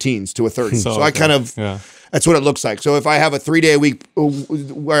 2 15s to a 30. So I kind of, that's what it looks like. So if I have a 3-day a week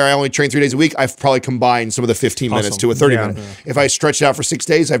where I only train 3 days a week, I've probably combined some of the 15 minutes to a 30 minute. Yeah. If I stretch it out for 6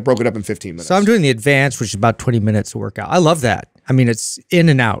 days, I've broken it up in 15 minutes. So I'm doing the advanced, which is about 20 minutes of workout. I love that. I mean, it's in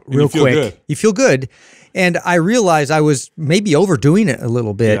and out real quick. Good. You feel good. And I realized I was maybe overdoing it a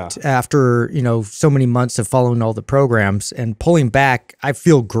little bit after, you know, so many months of following all the programs and pulling back. I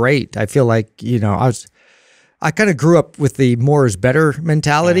feel great. I feel like, you know, I kind of grew up with the more is better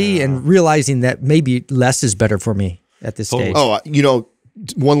mentality and realizing that maybe less is better for me at this stage. Oh, you know,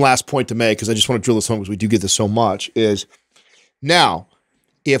 one last point to make, because I just want to drill this home because we do get this so much, is now,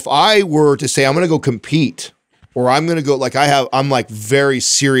 if I were to say I'm going to go compete or I'm going to go like I'm like very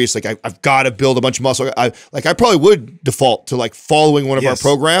serious. Like I've got to build a bunch of muscle. I probably would default to like following one of our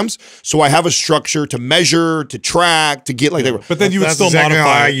programs. So I have a structure to measure, to track, to get like, but then you would still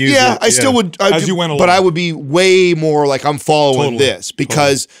modify. I still would, as you went along. But I would be way more like I'm following this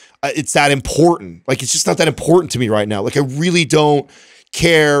because it's that important. Like, it's just not that important to me right now. Like, I really don't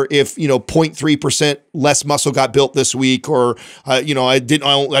care if, 0.3% less muscle got built this week, or, I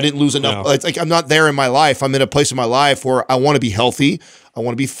didn't lose enough. No. It's like, I'm not there in my life. I'm in a place in my life where I want to be healthy. I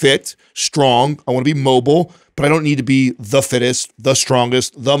want to be fit, strong. I want to be mobile, but I don't need to be the fittest, the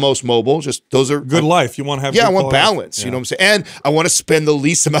strongest, the most mobile. Just those are good life. You want to have, I want balance. You know what I'm saying? And I want to spend the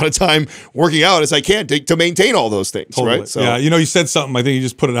least amount of time working out as I can to maintain all those things. Totally. Right. So, yeah. You said something, I think you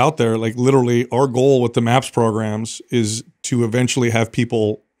just put it out there. Like, literally our goal with the MAPS programs is to eventually have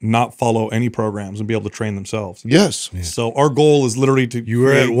people not follow any programs and be able to train themselves. Yes. Yeah. So our goal is literally to you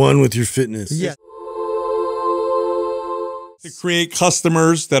are at one with your fitness. Yeah. To create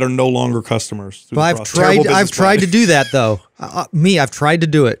customers that are no longer customers. Well, I've tried to do that though. I've tried to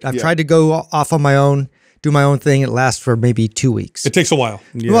do it. I've tried to go off on my own, do my own thing. It lasts for maybe 2 weeks. It takes a while.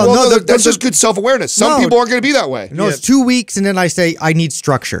 Yeah. Well, no, that's just good self-awareness. Some people aren't going to be that way. No, it's 2 weeks, and then I say I need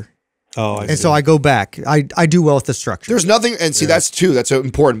structure. Oh, I see. So I go back. I do well with the structure. There's nothing, and see, that's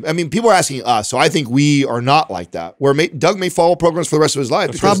important. I mean, people are asking us, so I think we are not like that. Where Doug may follow programs for the rest of his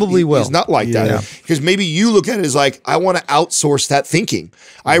life. Probably will. He's not like that. Because maybe you look at it as like, I want to outsource that thinking.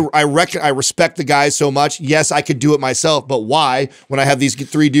 I respect the guys so much. Yes, I could do it myself, but why? When I have these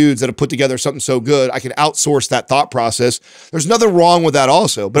 3 dudes that have put together something so good, I can outsource that thought process. There's nothing wrong with that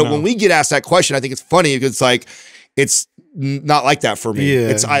also. But when we get asked that question, I think it's funny because it's like, it's not like that for me.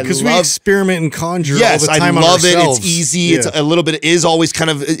 Yeah, because we experiment and conjure all the time. I love it. It's easy. Yeah. It's a little bit, is always kind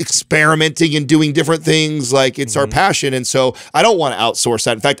of experimenting and doing different things. Like, it's our passion. And so I don't want to outsource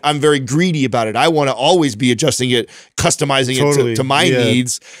that. In fact, I'm very greedy about it. I want to always be adjusting it, customizing it to my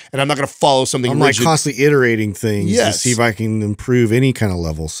needs. And I'm not going to follow something rigid. I'm like constantly iterating things to see if I can improve any kind of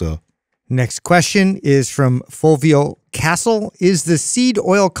level. So next question is from Fulvio Castle. Is the seed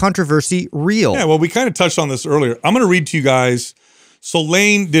oil controversy real? Yeah, well, we kind of touched on this earlier. I'm going to read to you guys. So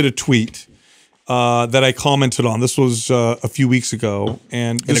Lane did a tweet that I commented on. This was a few weeks ago.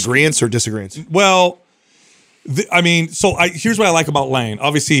 And in agreeance or disagreement? Well, here's what I like about Lane.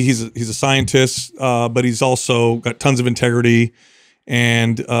 Obviously, he's a scientist, but he's also got tons of integrity.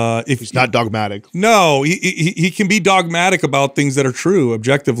 And if he's not dogmatic. No, he can be dogmatic about things that are true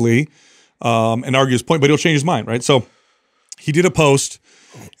objectively. And argue his point, but he'll change his mind, right? So he did a post,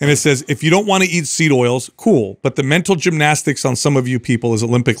 and it says, if you don't want to eat seed oils, cool, but the mental gymnastics on some of you people is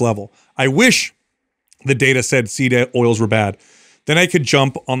Olympic level. I wish the data said seed oils were bad. Then I could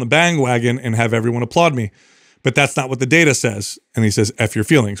jump on the bandwagon and have everyone applaud me. But that's not what the data says. And he says, F your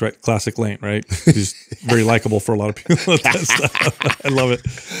feelings, right? Classic Lane, right? He's very likable for a lot of people. I love it.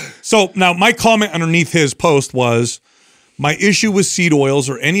 So now my comment underneath his post was, my issue with seed oils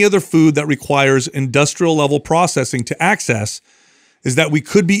or any other food that requires industrial level processing to access is that we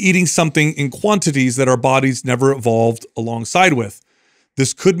could be eating something in quantities that our bodies never evolved alongside with.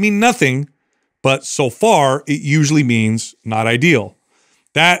 This could mean nothing, but so far it usually means not ideal.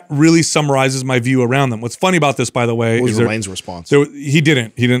 That really summarizes my view around them. What's funny about this, by the way, what was Lane's response? He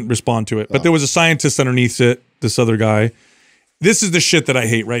didn't respond to it, but there was a scientist underneath it, this other guy. This is the shit that I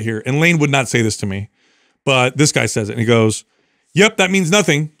hate right here. And Lane would not say this to me. But this guy says it, and he goes, yep, that means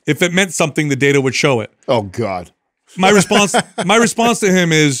nothing. If it meant something, the data would show it. Oh, God. My response to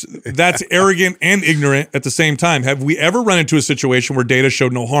him is, that's arrogant and ignorant at the same time. Have we ever run into a situation where data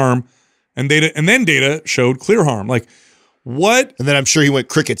showed no harm and then data showed clear harm? Like, what? And then I'm sure he went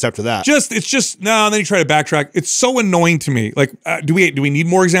crickets after that. No, and then he tried to backtrack. It's so annoying to me. Like, do we need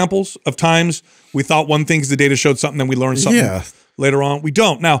more examples of times we thought one thing because the data showed something, then we learned something later on? We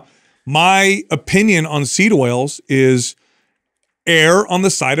don't. Now, my opinion on seed oils is err on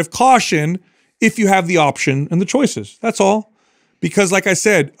the side of caution if you have the option and the choices. That's all. Because like I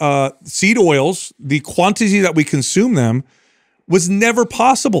said, seed oils, the quantity that we consume them was never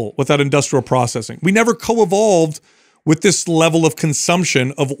possible without industrial processing. We never co-evolved with this level of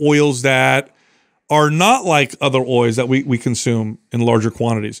consumption of oils that are not like other oils that we consume in larger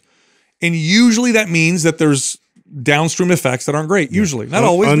quantities. And usually that means that there's downstream effects that aren't great. Usually, not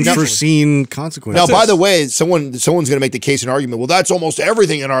always. Unforeseen consequences. Now, by the way, someone's going to make the case and argument. Well, that's almost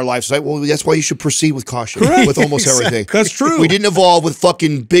everything in our life. Well, that's why you should proceed with caution. Correct. With almost everything. That's true. We didn't evolve with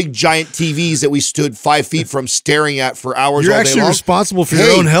fucking big giant TVs that we stood 5 feet from staring at for hours. You're all day actually long. responsible for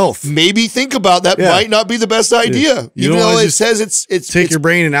your own health. Maybe think about that. Might not be the best idea. Even though it says it's take your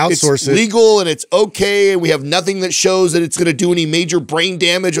brain and outsource it. Legal and it's okay, and we have nothing that shows that it's going to do any major brain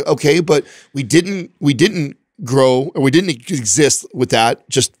damage. Okay, but we didn't grow, and we didn't exist with that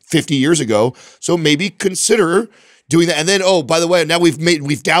just 50 years ago. So maybe consider doing that. And then, oh, by the way, now we've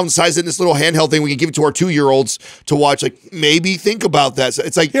downsized it in this little handheld thing. We can give it to our 2-year-olds to watch. Like, maybe think about that. So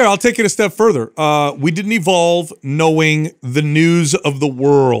it's like, here, I'll take it a step further. We didn't evolve knowing the news of the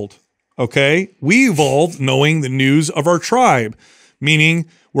world. Okay, we evolved knowing the news of our tribe, meaning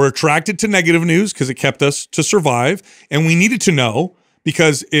we're attracted to negative news because it kept us to survive, and we needed to know.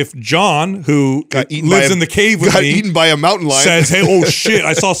 Because if John, who lives in the cave with me, eaten by a mountain lion, says, hey, oh shit,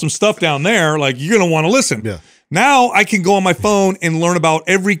 I saw some stuff down there, like, you're going to want to listen. Yeah. Now I can go on my phone and learn about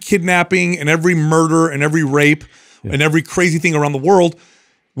every kidnapping and every murder and every rape and every crazy thing around the world.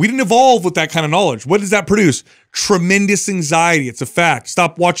 We didn't evolve with that kind of knowledge. What does that produce? Tremendous anxiety. It's a fact.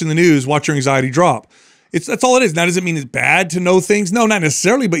 Stop watching the news, watch your anxiety drop. That's all it is. Now, does it mean it's bad to know things? No, not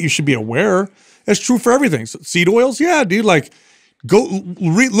necessarily, but you should be aware. That's true for everything. So seed oils, yeah, dude, like, go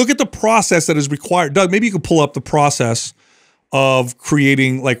look at the process that is required. Doug, maybe you could pull up the process of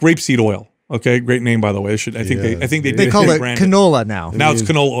creating like rapeseed oil. Okay, great name, by the way. I think they call it canola now. Now it's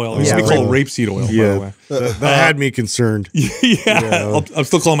canola oil. They call it rapeseed oil. By the way, that had me concerned. I'm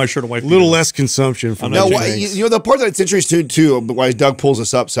still calling my shirt a white. A little less consumption from now. You know, the part that's interesting too, why Doug pulls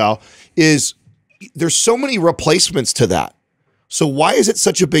us up, Sal, is there's so many replacements to that. So why is it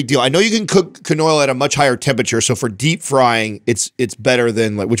such a big deal? I know you can cook canola at a much higher temperature. So for deep frying, it's better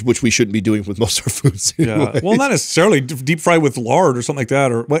than like which we shouldn't be doing with most of our foods. Anyway. Yeah. Well, not necessarily deep fry with lard or something like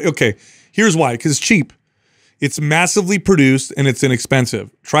that. Or okay, here's why: because it's cheap, it's massively produced, and it's inexpensive.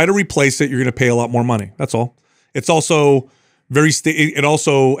 Try to replace it; you're going to pay a lot more money. That's all. It's also it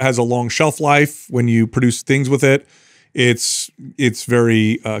also has a long shelf life when you produce things with it. It's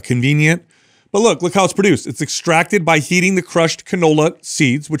very convenient. But look how it's produced. It's extracted by heating the crushed canola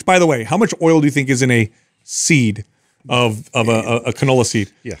seeds, which, by the way, how much oil do you think is in a seed of a canola seed?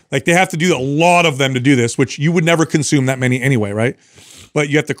 Yeah. Like, they have to do a lot of them to do this, which you would never consume that many anyway, right? But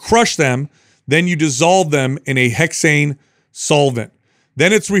you have to crush them, then you dissolve them in a hexane solvent.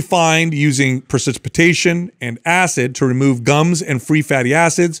 Then it's refined using precipitation and acid to remove gums and free fatty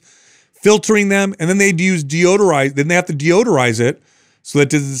acids, filtering them, and then they have to deodorize it so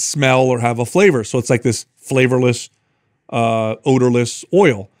that it doesn't smell or have a flavor. So it's like this flavorless, odorless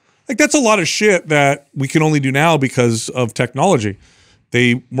oil. Like, that's a lot of shit that we can only do now because of technology.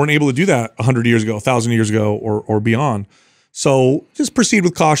 They weren't able to do that 100 years ago, 1,000 years ago, or beyond. So just proceed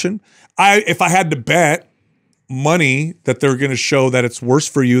with caution. If I had to bet money that they're going to show that it's worse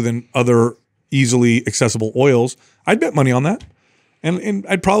for you than other easily accessible oils, I'd bet money on that. And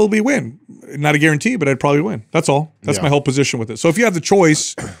I'd probably win. Not a guarantee, but I'd probably win. That's all. That's my whole position with it. So if you have the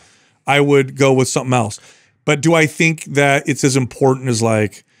choice, I would go with something else. But do I think that it's as important as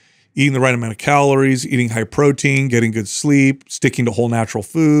like eating the right amount of calories, eating high protein, getting good sleep, sticking to whole natural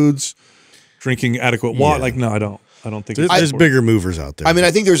foods, drinking adequate water? Like, no, I don't. I don't think there's bigger movers out there. I mean, I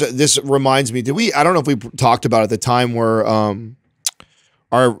think this reminds me, I don't know if we talked about it at the time where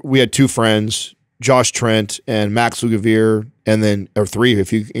we had two friends, Josh Trent and Max Lugavere, and then, or three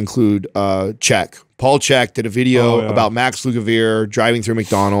if you include Check. Paul Check did a video about Max Lugavere driving through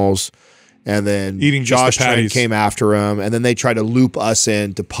McDonald's, and then eating Josh Trent came after him, and then they tried to loop us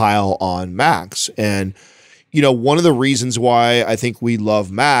in to pile on Max. And you know, one of the reasons why I think we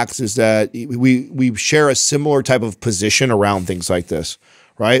love Max is that we share a similar type of position around things like this,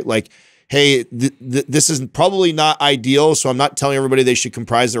 right? Like, hey, this is probably not ideal, so I'm not telling everybody they should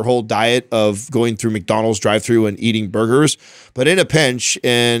comprise their whole diet of going through McDonald's drive-through and eating burgers. But in a pinch,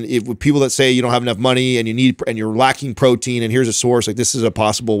 and with people that say you don't have enough money and you're lacking protein, and here's a source, like this is a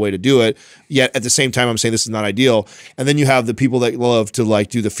possible way to do it. Yet at the same time, I'm saying this is not ideal. And then you have the people that love to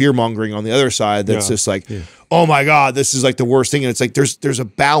like do the fear mongering on the other side. That's just like, oh my God, this is like the worst thing. And it's like there's a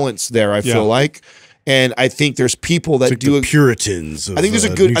balance there. I feel like. And I think there's people that do the Puritans. I think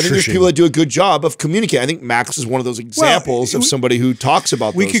there's people that do a good job of communicating. I think Max is one of those examples of somebody who talks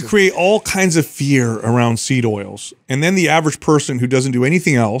about. We could create all kinds of fear around seed oils, and then the average person who doesn't do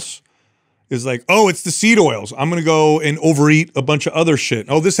anything else is like, "Oh, it's the seed oils. I'm going to go and overeat a bunch of other shit.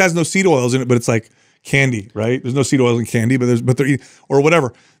 Oh, this has no seed oils in it, but it's like candy, right? There's no seed oils in candy, but they're or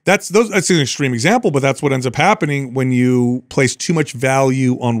whatever." That's an extreme example, but that's what ends up happening when you place too much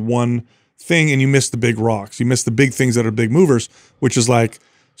value on one thing and you miss the big rocks. You miss the big things that are big movers, which is like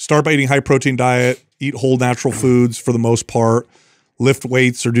start by eating high protein diet, eat whole natural foods for the most part, lift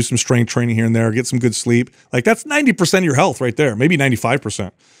weights or do some strength training here and there, get some good sleep. Like that's 90% of your health right there, maybe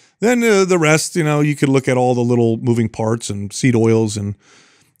 95%. Then the rest, you know, you could look at all the little moving parts and seed oils and,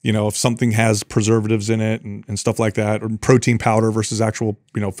 you know, if something has preservatives in it and stuff like that, or protein powder versus actual,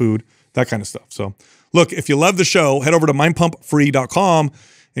 you know, food, that kind of stuff. So look, if you love the show, head over to mindpumpfree.com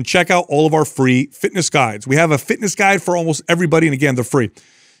and check out all of our free fitness guides. We have a fitness guide for almost everybody, and again, they're free.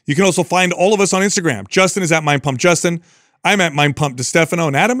 You can also find all of us on Instagram. Justin is at Mind Pump Justin. I'm at Mind Pump DeStefano,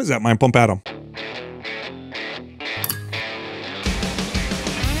 and Adam is at Mind Pump Adam.